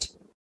cannot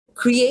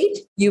create,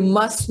 you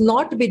must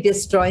not be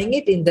destroying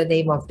it in the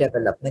name of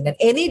development. And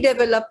any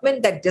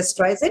development that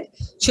destroys it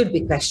should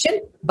be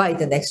questioned by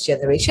the next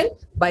generation,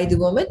 by the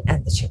women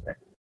and the children.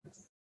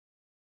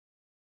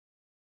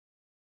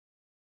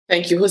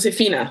 Thank you.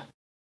 Josefina.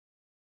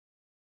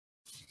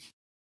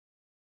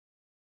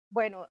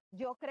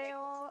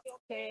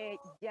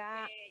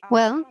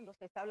 Well,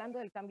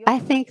 I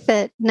think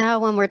that now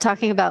when we're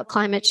talking about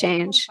climate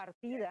change,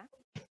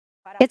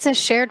 it's a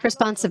shared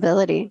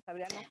responsibility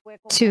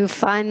to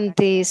find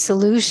the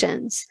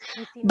solutions,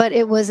 but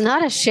it was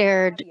not a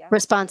shared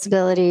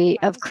responsibility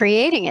of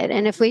creating it.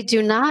 And if we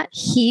do not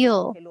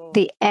heal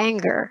the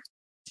anger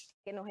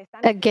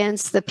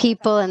against the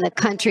people and the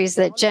countries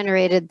that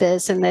generated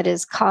this and that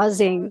is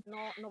causing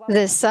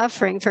this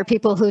suffering for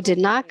people who did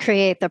not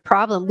create the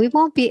problem, we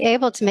won't be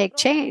able to make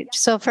change.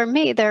 So for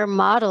me, there are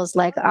models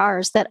like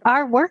ours that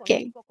are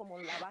working.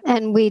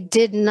 And we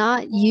did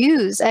not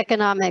use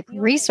economic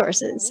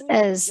resources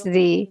as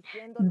the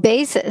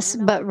basis,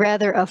 but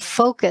rather a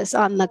focus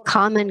on the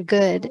common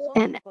good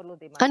and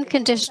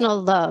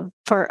unconditional love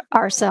for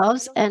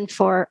ourselves and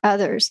for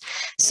others.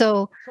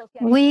 So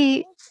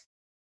we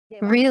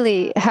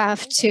really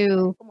have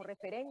to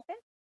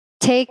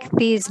take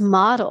these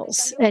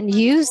models and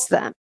use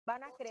them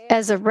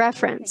as a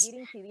reference,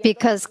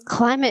 because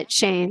climate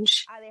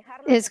change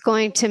is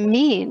going to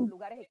mean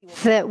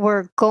that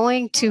we're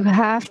going to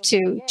have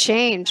to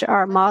change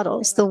our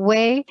models. The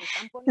way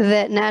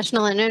that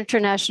national and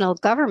international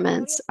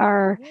governments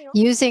are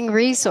using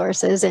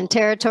resources in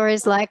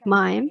territories like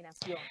mine,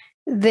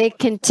 they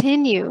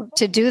continue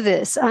to do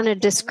this on a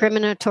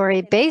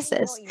discriminatory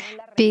basis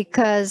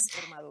because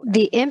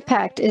the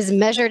impact is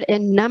measured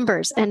in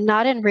numbers and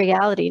not in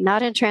reality,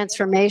 not in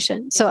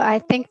transformation. So I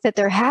think that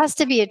there has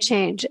to be a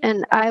change.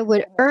 And I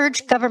would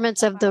urge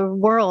governments of the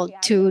world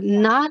to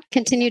not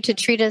continue to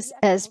treat us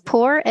as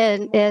poor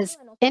and as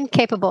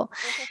incapable,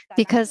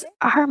 because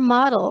our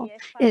model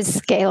is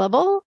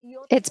scalable,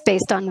 it's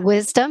based on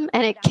wisdom,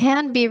 and it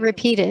can be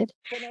repeated.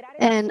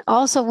 And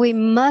also, we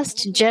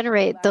must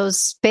generate those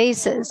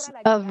spaces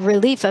of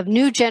relief of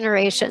new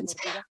generations.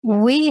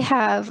 We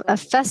have a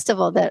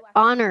festival that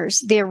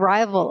honors the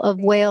arrival of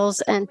whales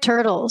and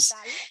turtles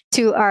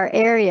to our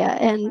area,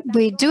 and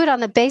we do it on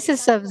the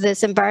basis of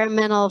this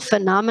environmental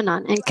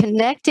phenomenon and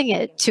connecting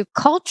it to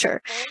culture.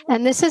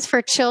 And this is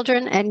for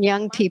children and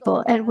young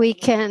people, and we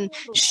can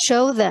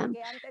show them,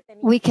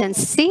 we can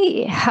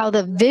see how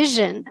the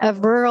vision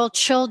of rural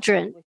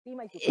children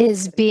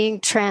is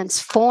being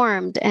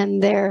transformed,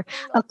 and they're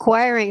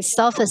acquiring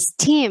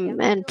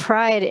self-esteem and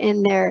pride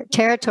in their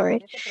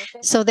territory.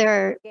 So there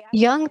are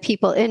young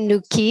people in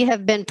Nuquí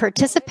have been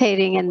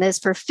participating in this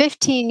for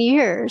 15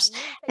 years,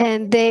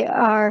 and they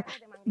are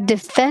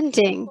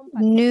defending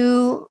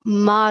new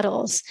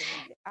models.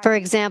 For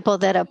example,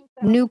 that a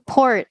new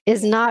port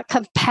is not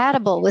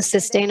compatible with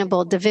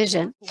sustainable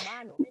development,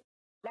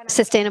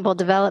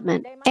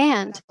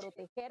 and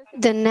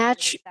the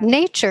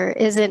nature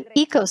is an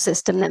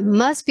ecosystem that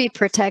must be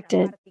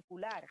protected.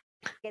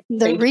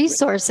 The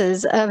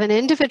resources of an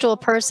individual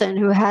person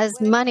who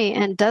has money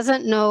and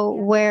doesn't know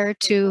where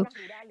to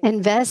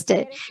invest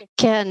it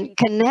can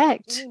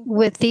connect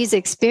with these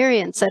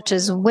experiences, such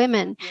as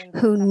women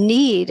who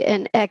need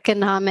an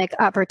economic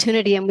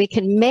opportunity, and we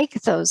can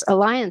make those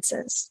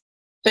alliances.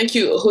 Thank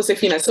you,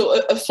 Josefina.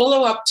 So a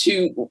follow-up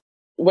to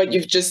what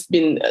you've just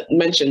been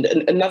mentioned,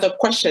 another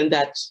question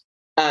that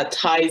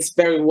ties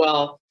very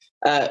well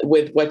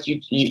with what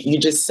you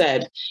just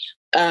said.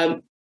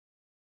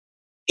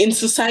 In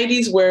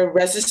societies where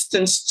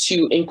resistance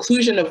to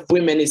inclusion of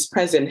women is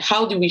present,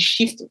 how do we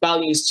shift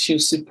values to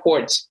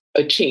support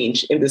a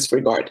change in this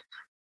regard?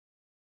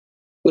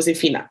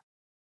 Josefina,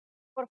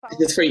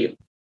 this is for you.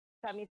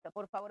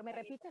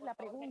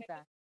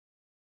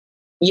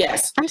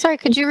 Yes. I'm sorry,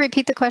 could you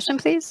repeat the question,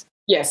 please?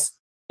 Yes.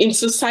 In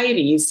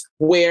societies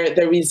where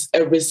there is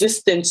a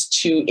resistance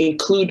to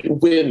include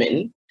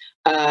women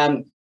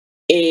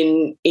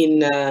in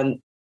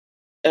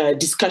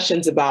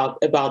discussions about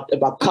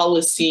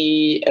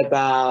policy,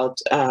 about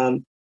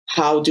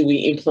how do we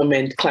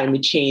implement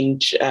climate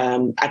change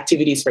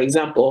activities, for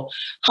example,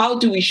 how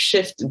do we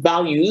shift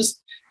values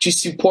to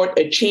support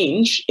a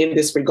change in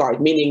this regard?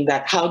 Meaning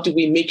that how do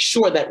we make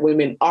sure that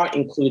women are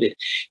included?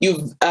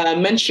 You've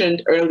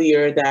mentioned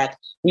earlier that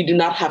we do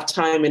not have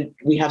time and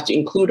we have to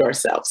include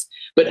ourselves.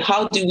 But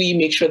how do we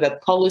make sure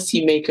that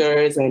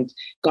policymakers and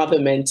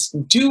governments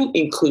do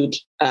include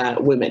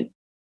women?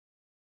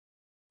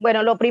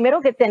 Bueno, lo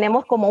primero que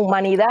tenemos como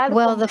humanidad.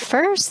 Well, the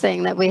first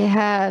thing that we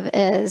have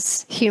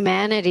as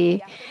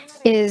humanity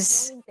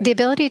is the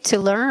ability to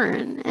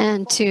learn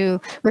and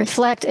to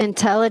reflect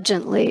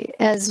intelligently.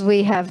 As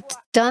we have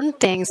done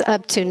things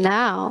up to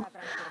now,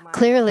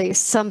 clearly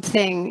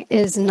something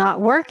is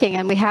not working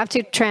and we have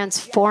to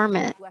transform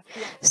it.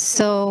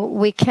 So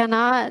we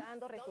cannot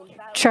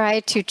try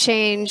to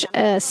change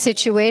a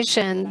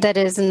situation that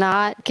is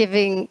not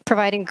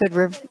providing good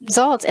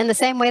results in the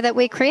same way that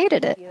we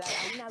created it.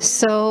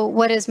 So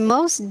what is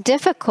most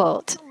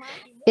difficult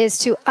is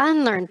to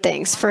unlearn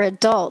things for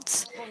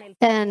adults,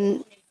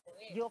 and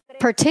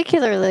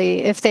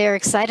particularly if they are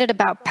excited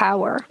about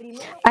power.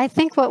 I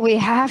think what we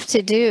have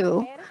to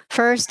do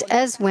first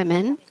as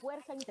women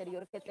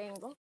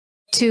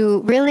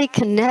to really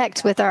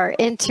connect with our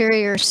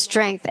interior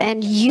strength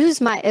and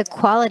use my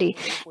equality.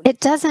 It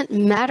doesn't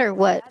matter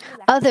what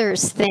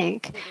others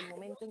think.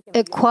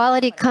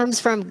 Equality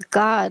comes from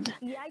God.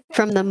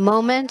 From the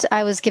moment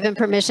I was given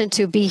permission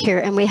to be here,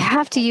 and we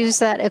have to use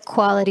that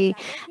equality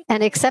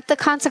and accept the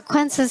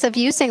consequences of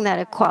using that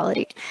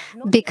equality.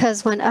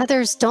 Because when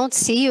others don't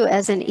see you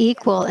as an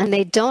equal and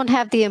they don't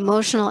have the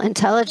emotional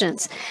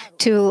intelligence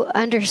to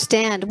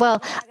understand,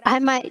 well, I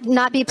might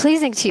not be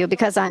pleasing to you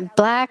because I'm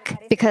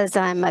Black, because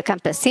I'm a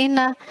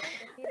campesina,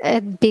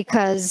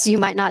 because you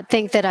might not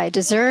think that I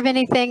deserve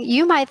anything.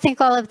 You might think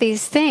all of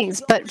these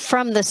things, but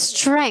from the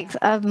strength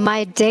of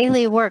my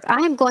daily work, I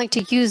am going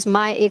to use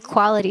my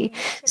equality.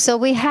 So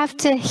we have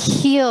to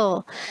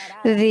heal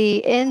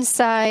the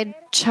inside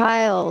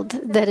child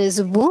that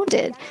is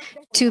wounded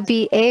to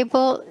be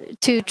able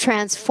to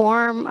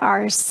transform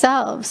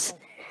ourselves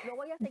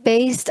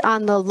based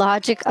on the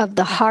logic of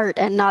the heart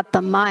and not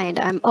the mind.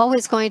 I'm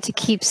always going to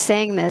keep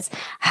saying this.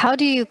 How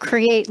do you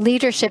create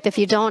leadership if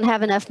you don't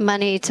have enough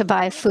money to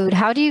buy food?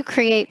 How do you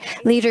create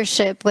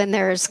leadership when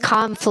there's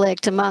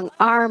conflict among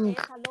armed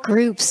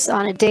groups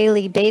on a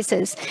daily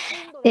basis?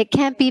 It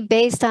can't be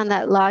based on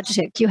that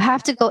logic. You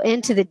have to go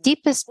into the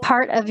deepest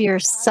part of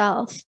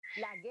yourself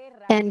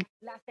and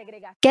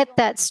get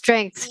that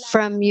strength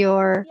from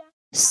your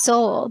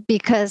soul,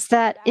 because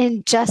that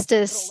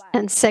injustice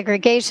and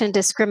segregation,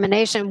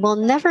 discrimination will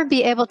never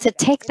be able to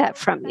take that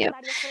from you.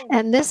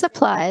 And this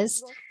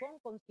applies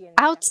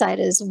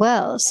outside as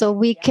well. So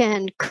we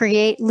can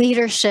create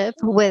leadership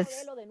with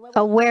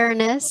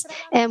awareness,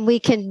 and we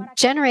can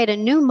generate a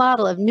new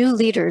model of new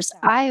leaders.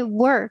 I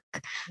work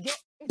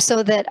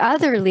so that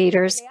other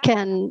leaders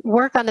can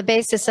work on the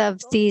basis of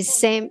these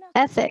same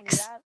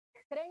ethics.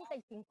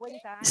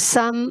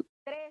 Some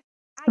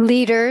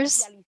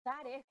leaders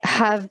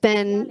have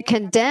been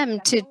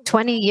condemned to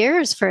 20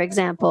 years, for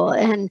example,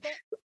 and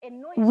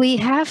we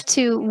have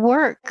to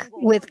work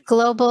with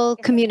global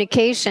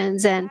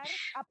communications and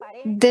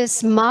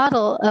this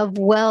model of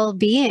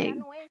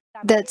well-being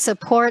that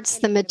supports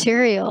the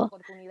material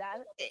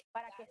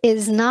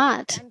is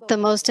not the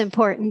most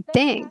important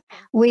thing.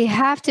 We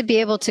have to be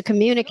able to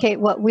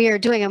communicate what we are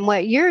doing, and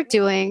what you're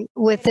doing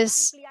with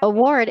this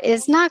award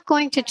is not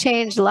going to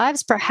change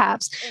lives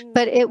perhaps,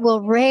 but it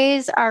will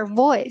raise our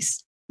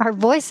voices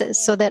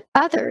so that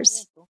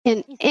others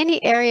in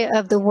any area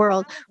of the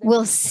world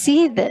will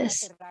see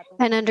this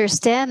and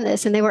understand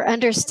this, and they will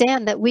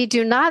understand that we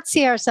do not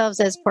see ourselves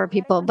as poor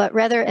people, but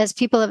rather as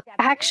people of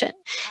action.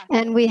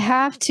 And we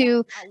have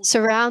to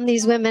surround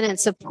these women and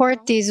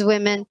support these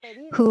women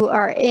who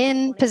are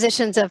in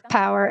positions of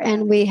power,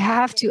 and we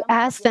have to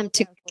ask them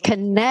to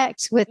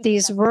connect with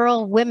these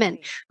rural women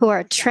who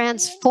are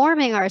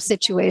transforming our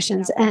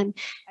situations, and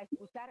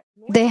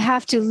they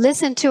have to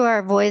listen to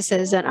our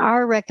voices and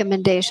our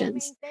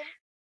recommendations.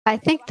 I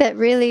think that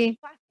really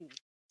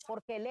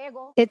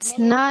it's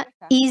not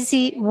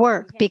easy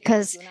work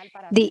because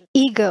the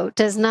ego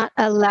does not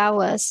allow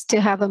us to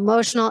have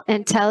emotional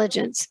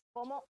intelligence.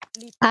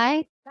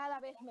 I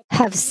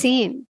have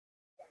seen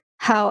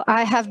how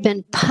I have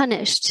been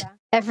punished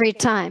every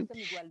time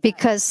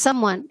because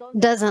someone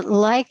doesn't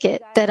like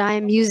it that I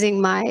am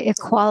using my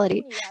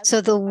equality.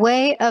 So the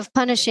way of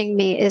punishing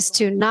me is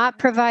to not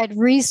provide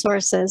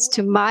resources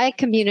to my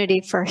community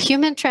for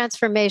human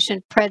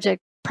transformation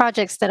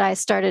projects that I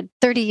started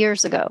 30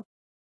 years ago.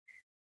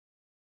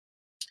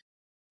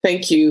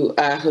 Thank you,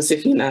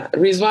 Josefina.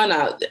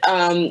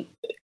 Rizwana,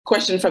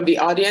 question from the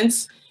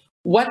audience.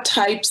 What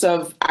types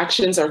of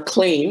actions or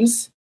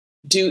claims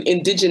do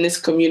Indigenous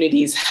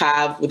communities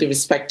have with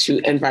respect to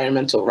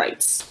environmental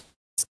rights?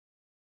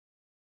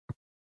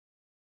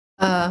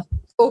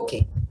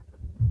 Okay.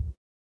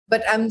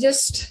 But I'm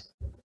just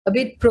a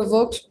bit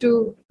provoked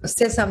to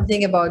say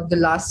something about the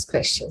last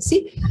question.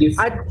 See, is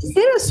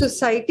there a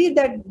society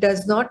that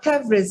does not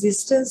have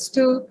resistance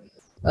to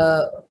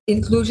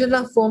inclusion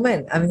of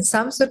women? I mean,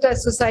 some sort of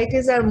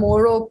societies are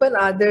more open,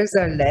 others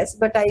are less.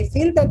 But I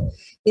feel that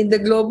in the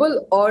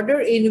global order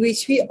in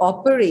which we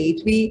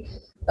operate, we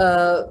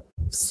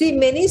see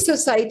many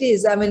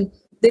societies, I mean,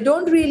 they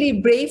don't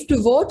really brave to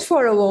vote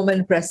for a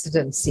woman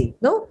presidency.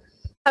 No,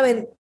 I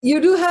mean, you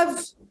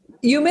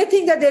may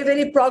think that they're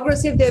very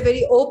progressive, they're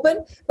very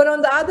open, but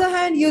on the other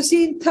hand, you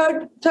see in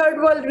third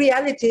world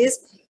realities,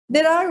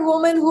 there are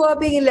women who are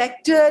being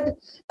elected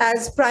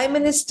as prime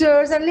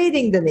ministers and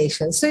leading the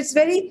nation. So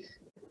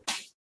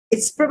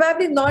it's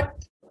probably not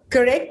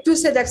correct to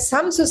say that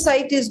some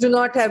societies do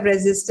not have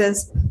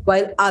resistance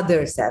while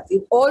others have.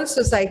 In all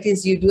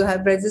societies, you do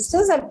have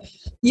resistance, and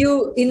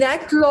you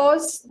enact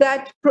laws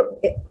that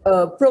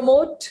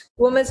promote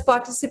women's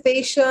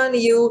participation.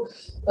 You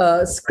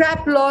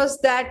scrap laws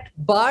that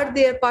bar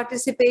their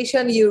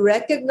participation. You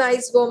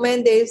recognize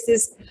women. There is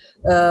this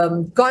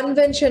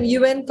convention,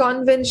 UN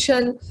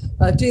convention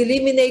to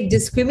eliminate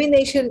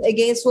discrimination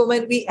against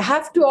women. We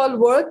have to all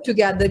work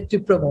together to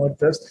promote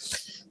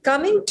those.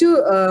 Coming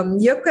to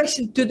your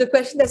question, to the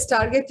question that's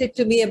targeted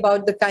to me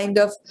about the kind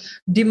of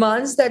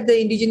demands that the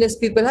indigenous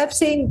people have.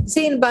 Say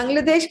in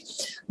Bangladesh,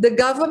 the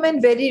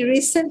government very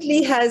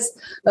recently has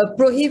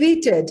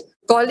prohibited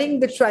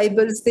calling the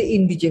tribals the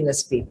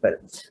indigenous people.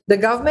 The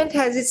government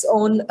has its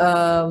own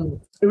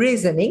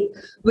reasoning,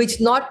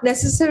 which not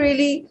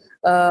necessarily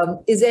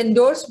is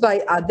endorsed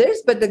by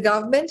others, but the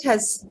government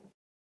has,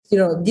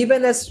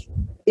 given us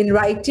in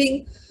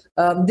writing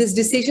this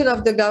decision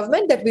of the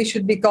government that we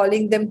should be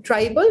calling them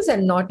tribals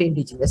and not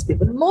indigenous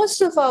people. Most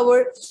of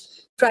our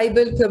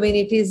tribal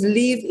communities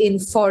live in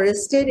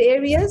forested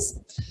areas,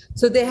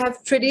 so they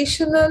have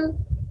traditional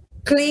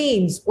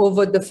claims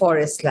over the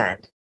forest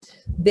land.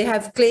 They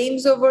have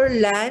claims over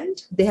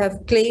land, they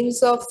have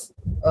claims of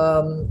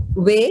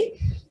way,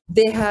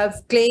 they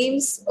have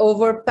claims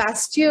over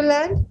pasture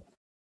land,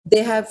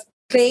 they have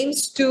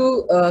claims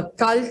to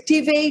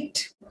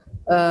cultivate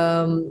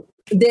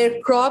their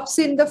crops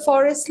in the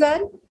forest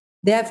land.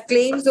 They have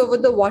claims over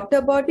the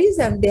water bodies,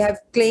 and they have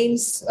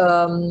claims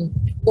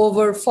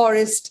over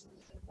forest,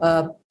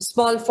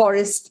 small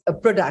forest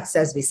products,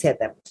 as we say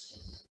them.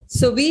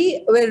 So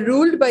we were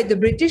ruled by the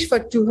British for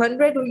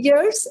 200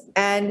 years,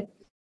 and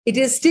it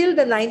is still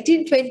the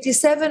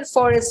 1927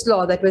 forest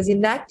law that was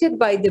enacted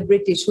by the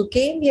British, who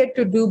came here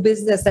to do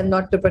business and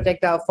not to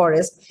protect our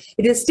forests.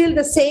 It is still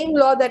the same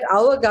law that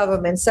our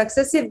governments,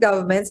 successive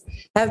governments,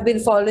 have been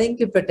following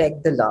to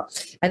protect the law.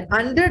 And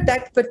under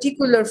that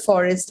particular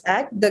Forest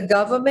Act, the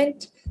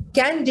government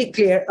can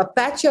declare a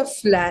patch of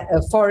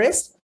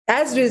forest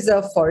as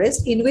reserve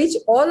forest, in which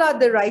all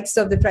other rights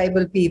of the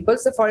tribal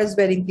peoples, the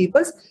forest-dwelling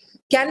peoples,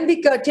 can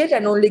be curtailed,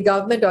 and only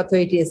government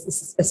authority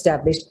is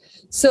established.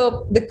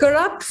 So the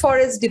corrupt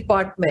forest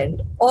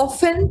department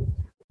often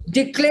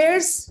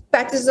declares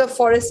patches of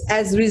forest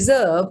as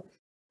reserve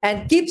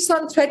and keeps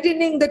on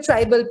threatening the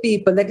tribal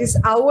people, that is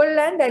our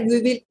land and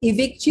we will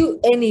evict you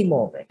any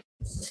moment.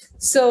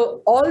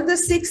 So all the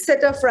 6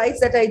 set of rights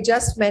that I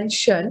just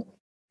mentioned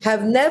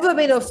have never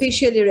been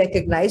officially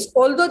recognized,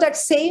 although that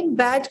same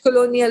bad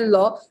colonial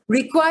law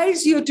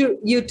requires you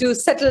to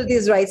settle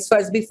these rights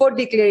first before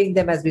declaring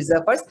them as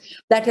reserve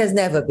forests. That has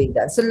never been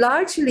done. So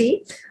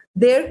largely,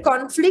 their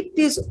conflict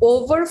is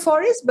over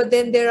forest, but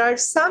then there are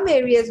some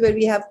areas where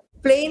we have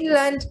plain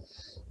lands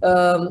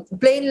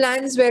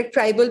where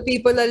tribal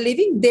people are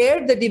living.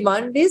 There, the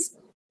demand is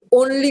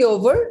only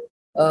over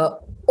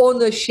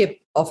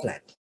ownership of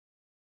land.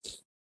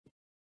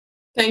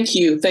 Thank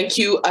you. Thank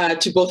you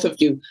to both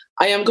of you.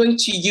 I am going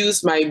to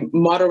use my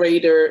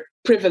moderator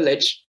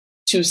privilege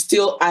to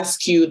still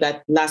ask you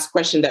that last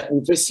question that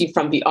we've received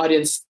from the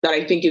audience that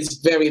I think is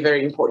very,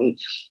 very important.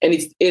 And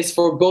it is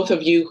for both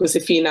of you,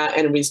 Josefina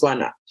and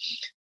Rizwana.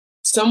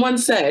 Someone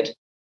said,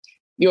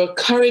 your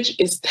courage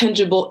is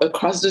tangible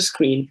across the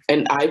screen,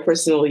 and I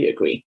personally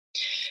agree.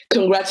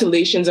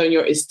 Congratulations on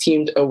your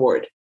esteemed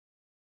award.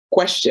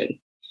 Question,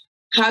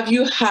 have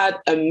you had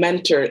a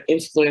mentor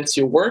influence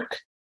your work?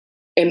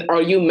 And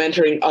are you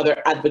mentoring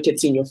other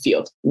advocates in your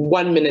field?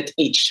 1 minute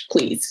each,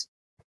 please.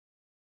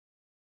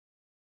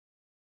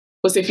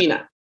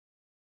 Josefina,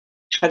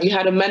 have you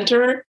had a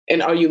mentor,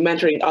 and are you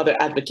mentoring other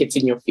advocates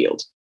in your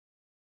field?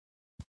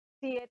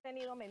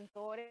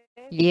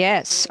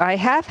 Yes, I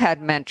have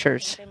had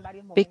mentors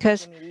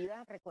because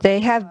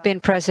they have been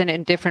present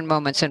in different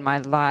moments in my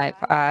life.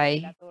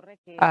 I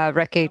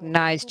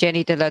recognize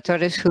Jenny de la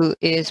Torres, who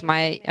is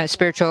my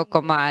spiritual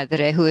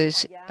comadre, who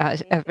is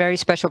a very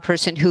special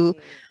person who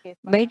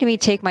made me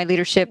take my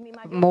leadership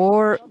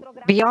more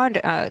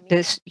beyond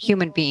this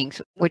human beings,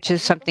 which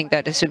is something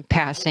that is in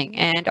passing.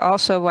 And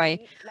also my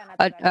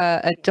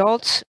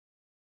adults,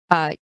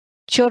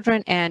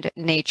 children, and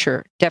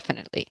nature,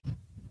 definitely.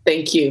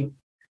 Thank you.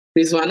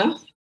 Rizwana?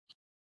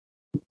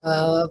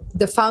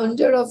 The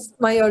founder of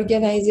my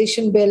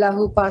organization, Bella,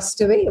 who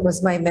passed away,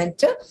 was my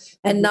mentor.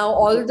 And now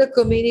all the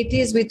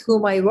communities with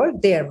whom I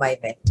work, they are my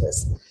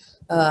mentors.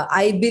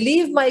 I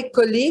believe my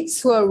colleagues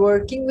who are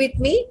working with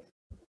me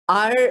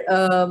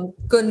are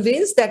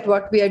convinced that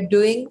what we are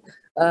doing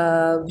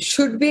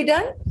should be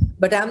done,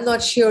 but I'm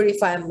not sure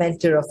if I'm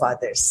mentor of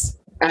others.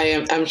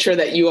 I'm sure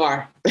that you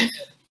are.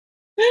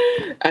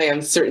 I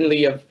am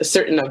certainly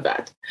certain of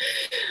that.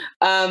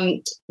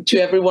 To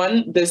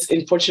everyone, this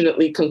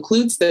unfortunately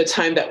concludes the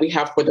time that we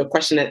have for the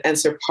question and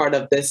answer part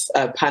of this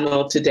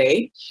panel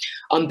today.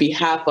 On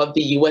behalf of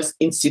the U.S.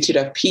 Institute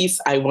of Peace,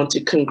 I want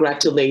to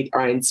congratulate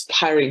our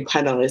inspiring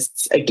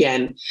panelists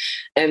again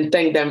and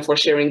thank them for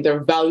sharing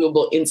their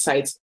valuable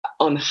insights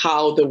on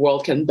how the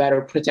world can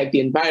better protect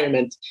the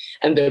environment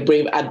and the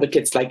brave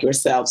advocates like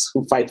yourselves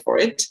who fight for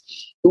it.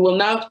 We will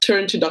now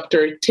turn to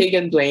Dr.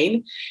 Tegan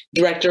Blaine,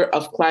 Director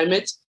of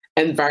Climate,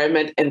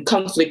 Environment, and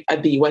Conflict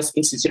at the U.S.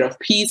 Institute of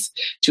Peace,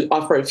 to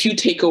offer a few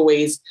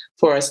takeaways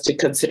for us to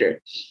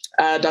consider.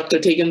 Dr.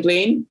 Tegan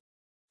Blaine,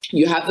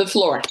 you have the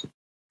floor.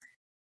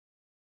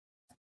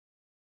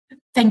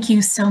 Thank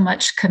you so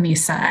much,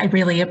 Camisa. I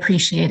really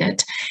appreciate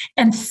it.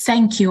 And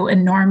thank you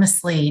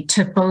enormously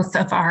to both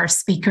of our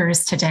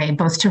speakers today,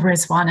 both to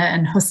Rizwana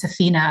and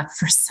Josefina,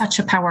 for such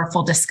a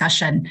powerful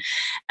discussion.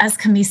 As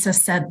Camisa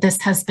said, this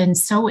has been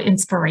so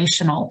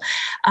inspirational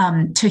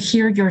to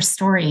hear your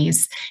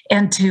stories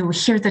and to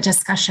hear the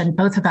discussion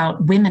both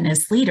about women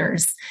as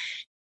leaders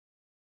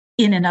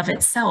in and of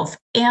itself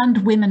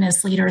and women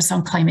as leaders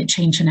on climate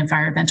change and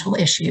environmental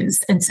issues.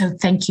 And so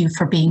thank you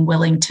for being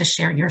willing to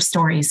share your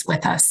stories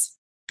with us.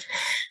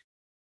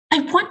 I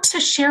want to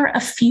share a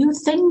few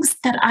things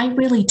that I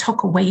really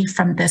took away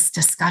from this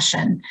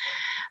discussion.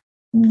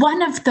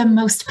 One of the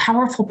most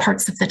powerful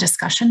parts of the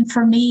discussion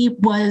for me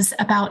was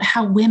about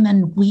how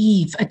women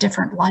weave a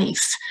different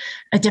life,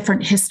 a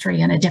different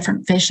history, and a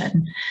different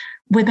vision.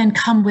 Women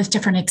come with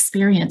different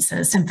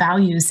experiences and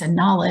values and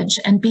knowledge,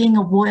 and being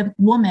a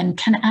woman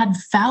can add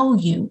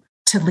value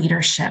to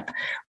leadership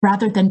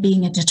rather than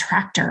being a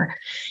detractor.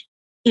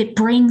 It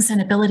brings an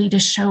ability to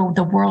show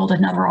the world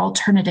another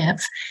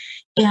alternative.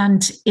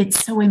 And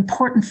it's so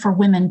important for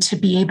women to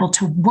be able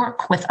to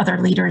work with other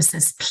leaders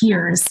as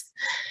peers.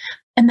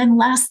 And then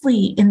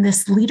lastly, in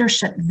this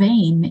leadership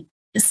vein,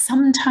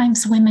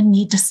 sometimes women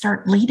need to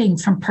start leading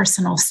from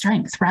personal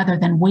strength rather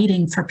than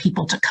waiting for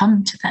people to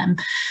come to them,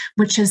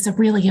 which is a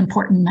really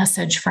important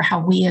message for how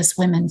we as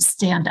women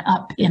stand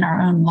up in our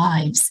own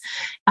lives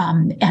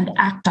and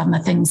act on the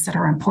things that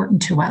are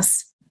important to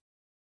us.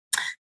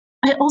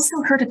 I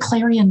also heard a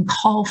clarion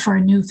call for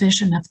a new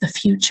vision of the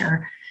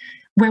future,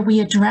 where we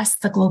address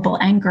the global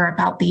anger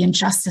about the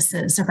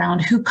injustices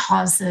around who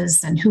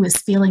causes and who is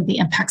feeling the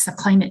impacts of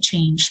climate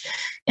change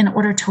in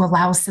order to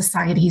allow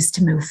societies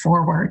to move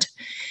forward.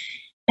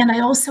 And I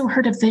also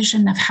heard a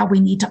vision of how we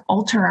need to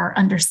alter our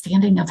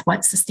understanding of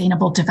what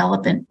sustainable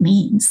development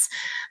means,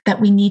 that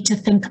we need to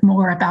think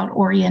more about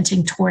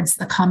orienting towards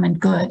the common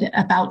good,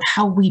 about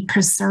how we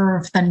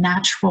preserve the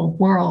natural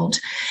world,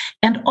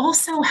 and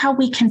also how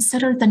we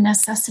consider the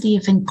necessity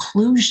of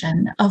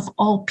inclusion of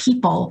all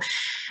people,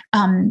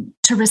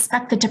 to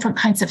respect the different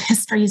kinds of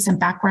histories and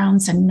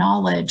backgrounds and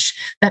knowledge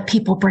that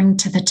people bring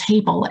to the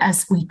table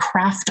as we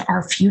craft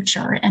our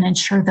future and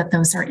ensure that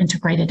those are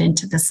integrated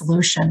into the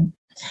solution.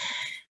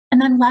 And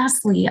then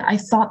lastly, I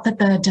thought that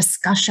the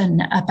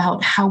discussion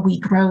about how we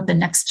grow the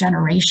next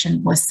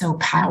generation was so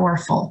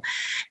powerful,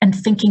 and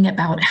thinking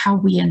about how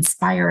we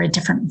inspire a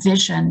different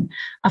vision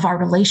of our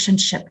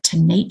relationship to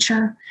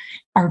nature,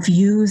 our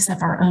views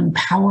of our own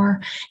power,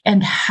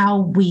 and how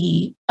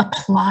we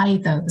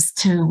apply those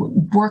to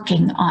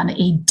working on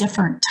a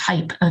different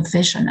type of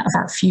vision of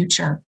our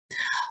future.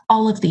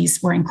 All of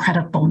these were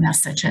incredible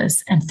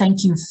messages, and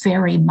thank you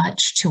very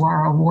much to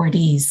our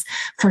awardees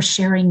for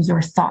sharing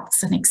your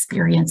thoughts and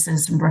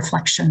experiences and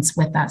reflections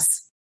with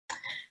us.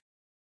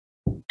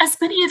 As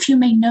many of you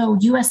may know,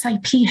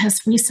 USIP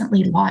has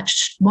recently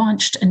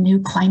launched a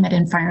new climate,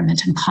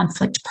 environment, and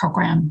conflict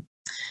program.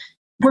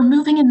 We're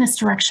moving in this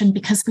direction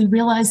because we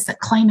realize that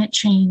climate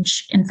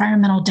change,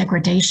 environmental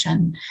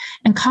degradation,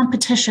 and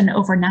competition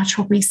over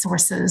natural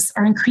resources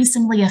are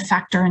increasingly a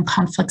factor in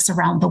conflicts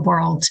around the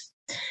world,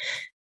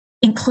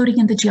 including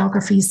in the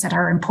geographies that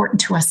are important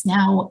to us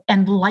now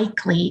and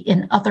likely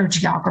in other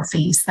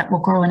geographies that will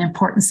grow in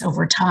importance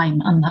over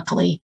time,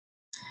 unluckily.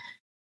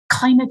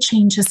 Climate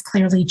change is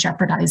clearly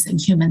jeopardizing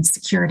human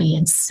security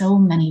in so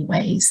many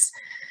ways.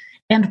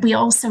 And we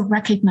also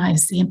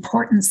recognize the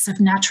importance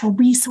of natural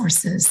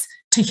resources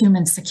to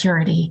human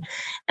security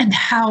and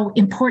how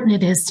important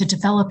it is to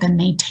develop and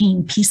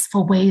maintain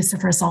peaceful ways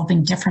of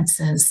resolving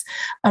differences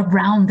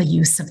around the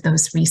use of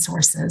those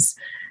resources,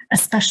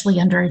 especially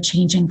under a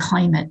changing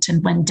climate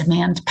and when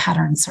demand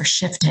patterns are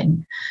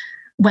shifting.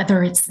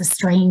 Whether it's the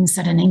strains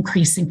that an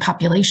increasing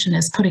population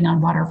is putting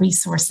on water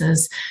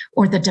resources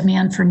or the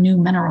demand for new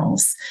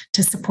minerals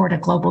to support a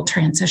global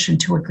transition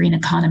to a green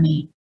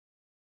economy.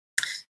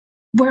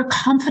 We're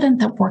confident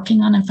that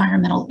working on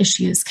environmental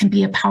issues can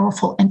be a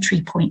powerful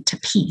entry point to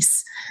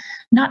peace,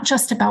 not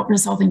just about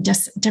resolving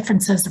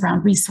differences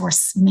around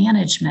resource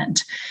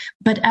management,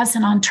 but as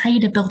an entree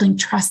to building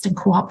trust and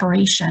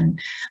cooperation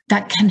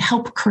that can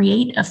help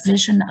create a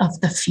vision of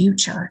the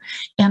future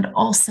and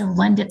also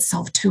lend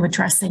itself to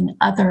addressing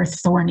other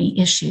thorny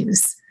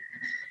issues.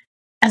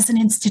 As an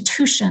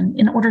institution,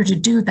 in order to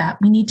do that,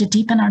 we need to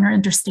deepen our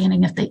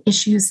understanding of the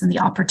issues and the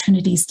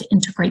opportunities to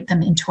integrate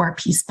them into our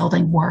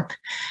peace-building work.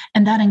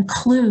 And that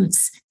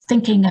includes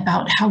thinking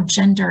about how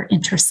gender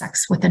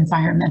intersects with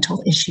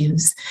environmental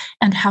issues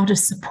and how to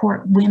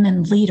support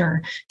women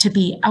leaders to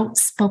be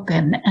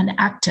outspoken and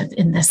active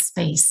in this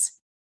space.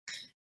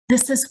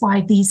 This is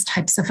why these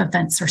types of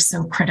events are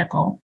so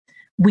critical.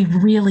 We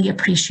really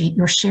appreciate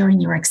your sharing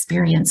your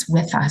experience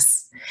with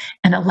us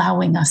and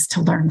allowing us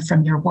to learn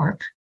from your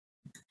work.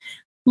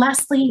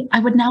 Lastly, I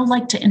would now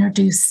like to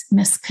introduce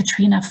Ms.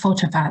 Katrina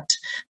Fotovat,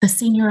 the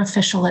senior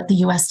official at the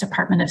U.S.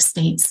 Department of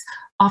State's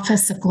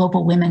Office of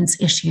Global Women's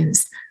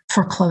Issues,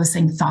 for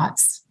closing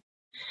thoughts.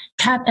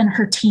 Kat and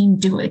her team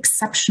do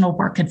exceptional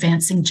work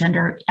advancing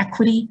gender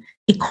equity,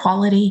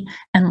 equality,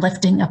 and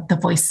lifting up the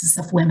voices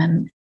of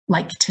women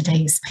like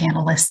today's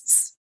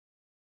panelists.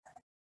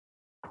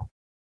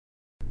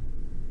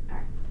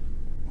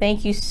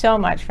 Thank you so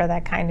much for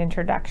that kind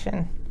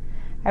introduction.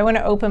 I want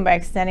to open by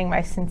extending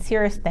my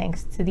sincerest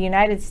thanks to the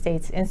United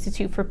States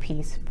Institute for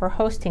Peace for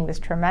hosting this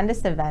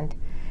tremendous event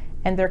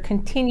and their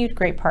continued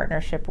great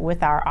partnership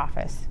with our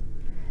office.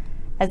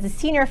 As the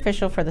senior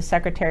official for the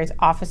Secretary's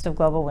Office of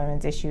Global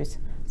Women's Issues,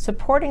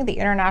 supporting the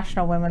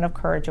International Women of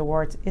Courage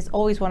Awards is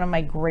always one of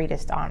my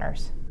greatest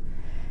honors.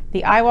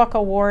 The IWOC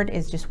Award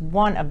is just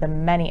one of the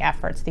many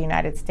efforts the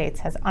United States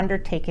has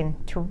undertaken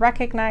to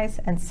recognize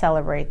and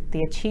celebrate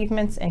the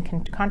achievements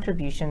and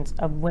contributions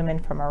of women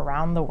from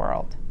around the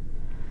world.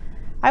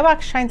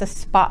 IWOC shines a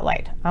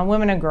spotlight on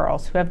women and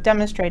girls who have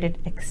demonstrated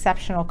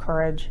exceptional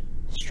courage,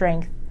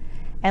 strength,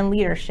 and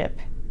leadership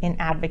in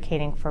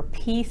advocating for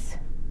peace,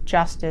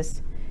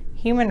 justice,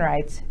 human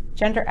rights,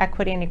 gender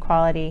equity and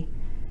equality,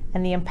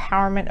 and the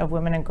empowerment of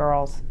women and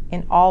girls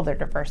in all their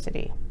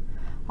diversity,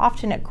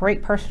 often at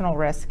great personal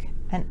risk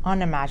and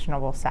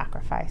unimaginable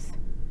sacrifice.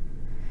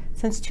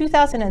 Since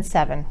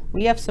 2007,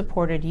 we have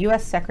supported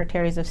U.S.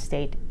 Secretaries of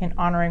State in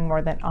honoring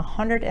more than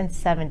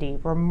 170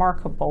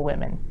 remarkable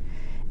women,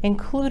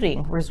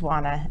 including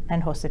Rizwana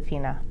and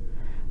Josefina,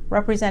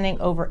 representing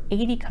over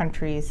 80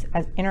 countries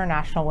as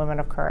International Women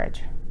of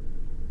Courage.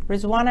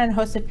 Rizwana and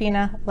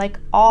Josefina, like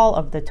all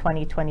of the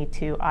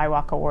 2022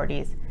 IWOC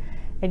awardees,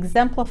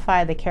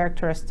 exemplify the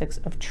characteristics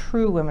of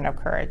true women of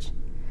courage,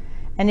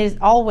 and it is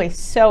always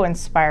so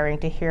inspiring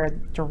to hear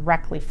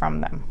directly from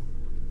them.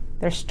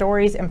 Their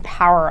stories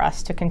empower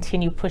us to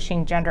continue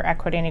pushing gender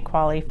equity and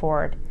equality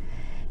forward,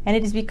 and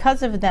it is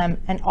because of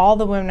them and all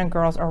the women and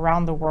girls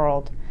around the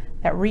world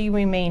that we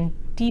remain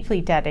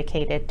deeply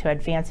dedicated to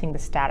advancing the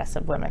status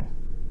of women.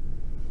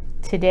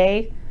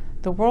 Today,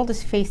 the world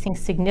is facing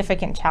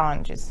significant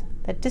challenges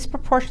that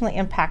disproportionately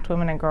impact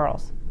women and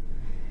girls.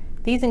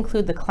 These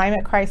include the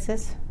climate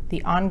crisis,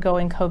 the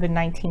ongoing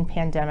COVID-19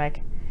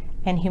 pandemic,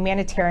 and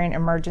humanitarian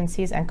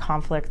emergencies and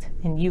conflict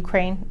in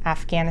Ukraine,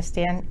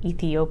 Afghanistan,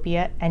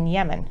 Ethiopia, and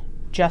Yemen,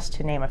 just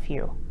to name a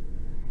few.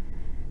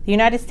 The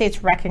United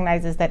States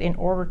recognizes that in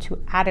order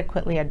to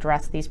adequately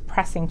address these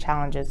pressing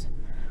challenges,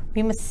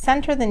 we must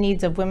center the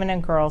needs of women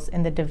and girls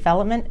in the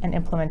development and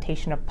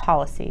implementation of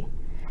policy,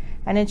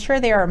 and ensure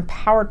they are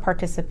empowered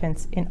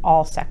participants in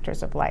all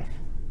sectors of life.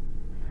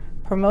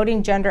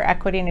 Promoting gender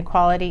equity and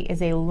equality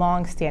is a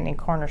long-standing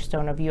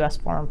cornerstone of U.S.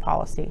 foreign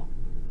policy.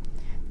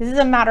 This is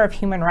a matter of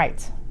human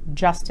rights,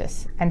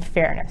 justice, and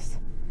fairness,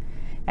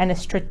 and a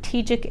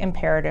strategic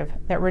imperative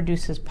that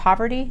reduces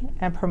poverty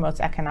and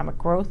promotes economic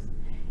growth,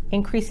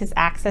 increases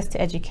access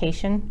to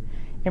education,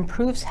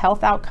 improves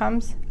health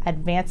outcomes,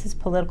 advances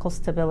political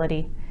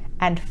stability,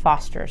 and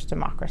fosters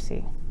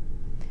democracy.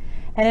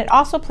 And it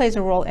also plays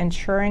a role in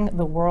ensuring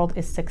the world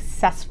is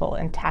successful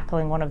in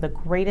tackling one of the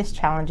greatest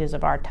challenges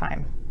of our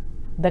time,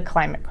 the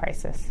climate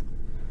crisis.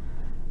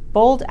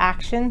 Bold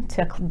action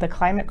to the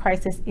climate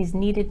crisis is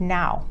needed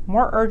now,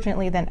 more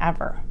urgently than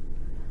ever.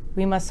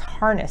 We must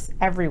harness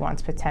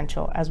everyone's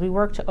potential as we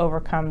work to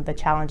overcome the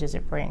challenges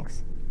it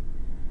brings.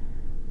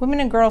 Women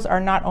and girls are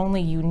not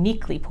only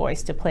uniquely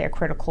poised to play a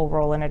critical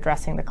role in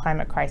addressing the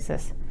climate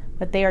crisis,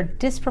 but they are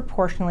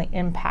disproportionately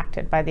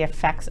impacted by the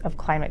effects of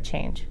climate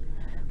change,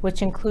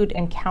 which include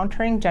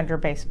encountering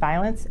gender-based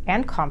violence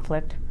and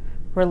conflict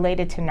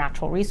related to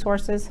natural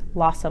resources,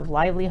 loss of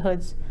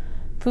livelihoods,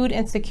 food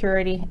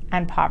insecurity,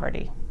 and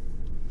poverty.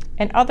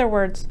 In other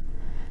words,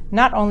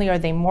 not only are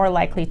they more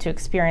likely to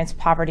experience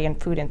poverty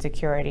and food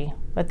insecurity,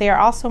 but they are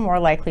also more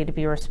likely to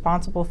be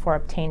responsible for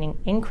obtaining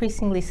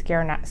increasingly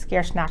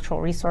scarce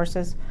natural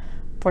resources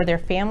for their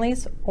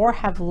families or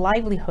have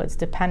livelihoods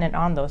dependent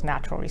on those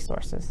natural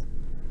resources.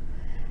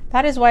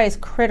 That is why it's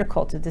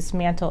critical to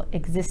dismantle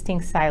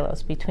existing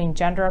silos between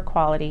gender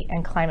equality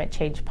and climate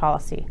change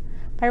policy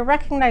by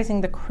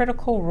recognizing the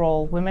critical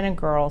role women and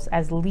girls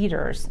as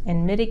leaders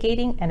in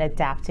mitigating and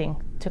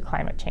adapting to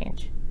climate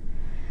change.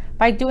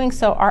 By doing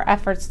so, our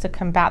efforts to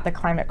combat the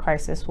climate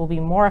crisis will be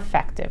more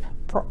effective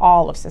for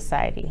all of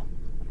society.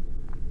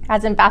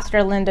 As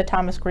Ambassador Linda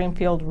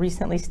Thomas-Greenfield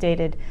recently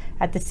stated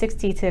at the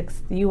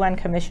 66th UN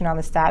Commission on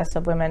the Status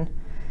of Women,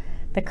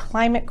 the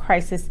climate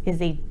crisis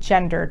is a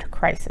gendered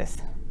crisis,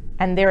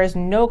 and there is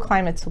no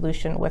climate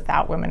solution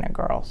without women and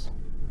girls.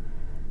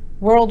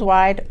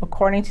 Worldwide,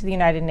 according to the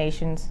United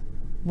Nations,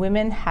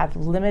 women have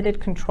limited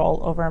control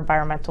over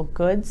environmental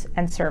goods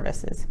and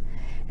services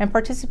and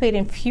participate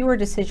in fewer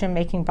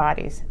decision-making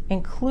bodies,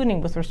 including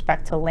with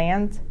respect to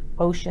land,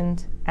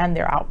 oceans, and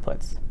their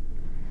outputs.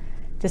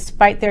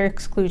 Despite their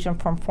exclusion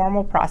from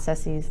formal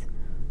processes,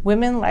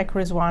 women like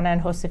Rizwana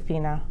and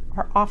Josefina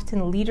are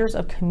often leaders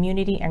of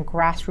community and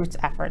grassroots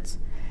efforts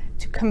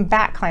to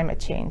combat climate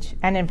change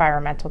and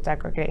environmental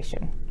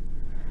degradation.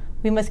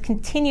 We must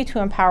continue to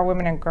empower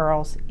women and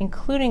girls,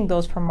 including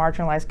those from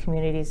marginalized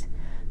communities,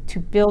 to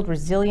build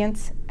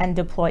resilience and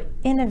deploy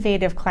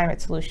innovative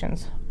climate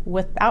solutions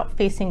without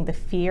facing the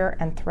fear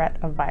and threat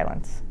of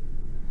violence.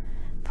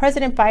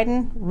 President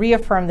Biden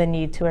reaffirmed the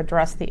need to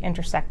address the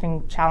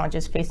intersecting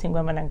challenges facing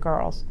women and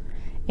girls,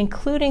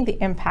 including the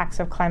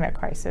impacts of climate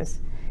crisis,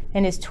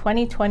 in his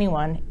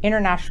 2021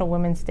 International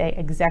Women's Day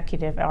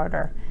executive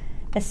order,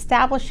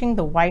 establishing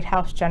the White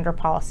House Gender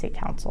Policy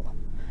Council,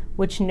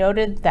 which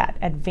noted that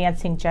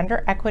advancing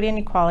gender equity and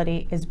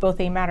equality is both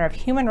a matter of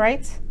human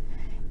rights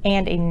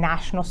and a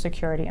national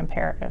security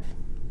imperative.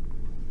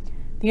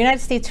 The United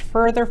States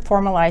further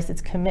formalized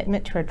its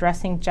commitment to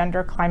addressing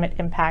gender climate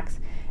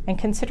impacts and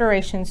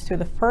considerations through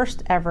the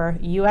first ever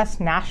U.S.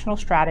 national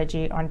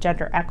strategy on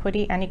gender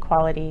equity and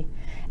equality,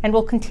 and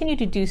will continue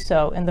to do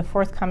so in the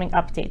forthcoming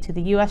update to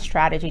the U.S.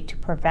 strategy to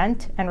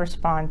prevent and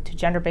respond to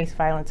gender-based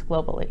violence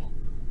globally.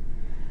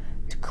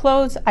 To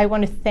close, I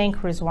want to thank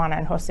Rizwana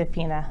and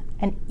Josefina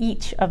and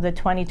each of the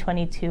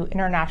 2022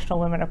 International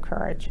Women of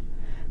Courage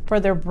for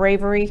their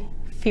bravery,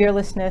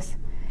 fearlessness,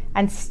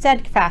 and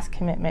steadfast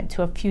commitment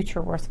to a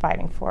future worth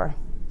fighting for.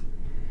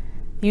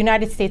 The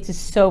United States is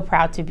so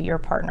proud to be your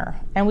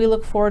partner, and we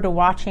look forward to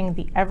watching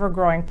the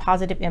ever-growing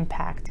positive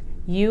impact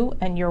you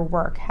and your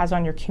work has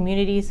on your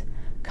communities,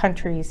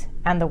 countries,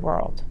 and the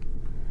world.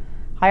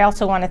 I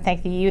also want to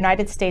thank the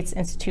United States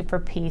Institute for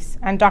Peace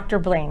and Dr.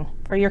 Blaine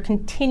for your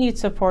continued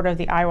support of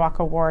the IWOC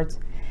Awards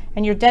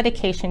and your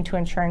dedication to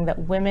ensuring that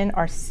women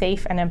are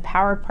safe and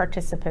empowered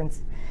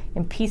participants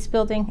in peace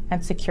building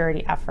and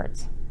security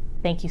efforts.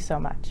 Thank you so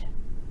much.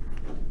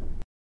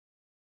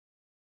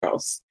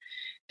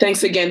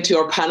 Thanks again to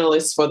our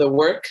panelists for the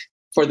work,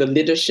 for the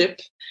leadership,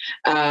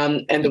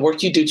 and the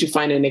work you do to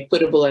find an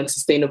equitable and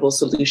sustainable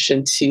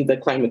solution to the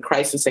climate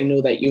crisis. I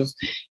know that you've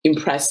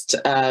impressed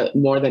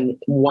more than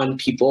one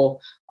people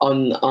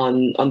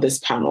on this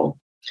panel.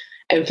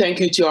 And thank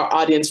you to our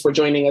audience for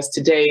joining us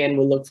today, and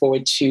we look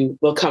forward to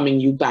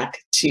welcoming you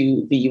back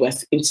to the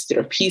U.S. Institute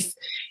of Peace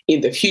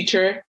in the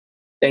future.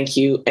 Thank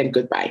you and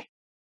goodbye.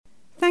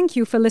 Thank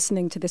you for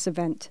listening to this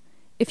event.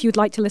 If you'd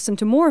like to listen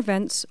to more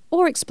events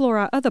or explore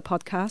our other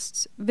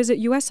podcasts, visit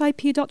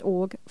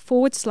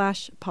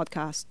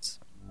usip.org/podcasts.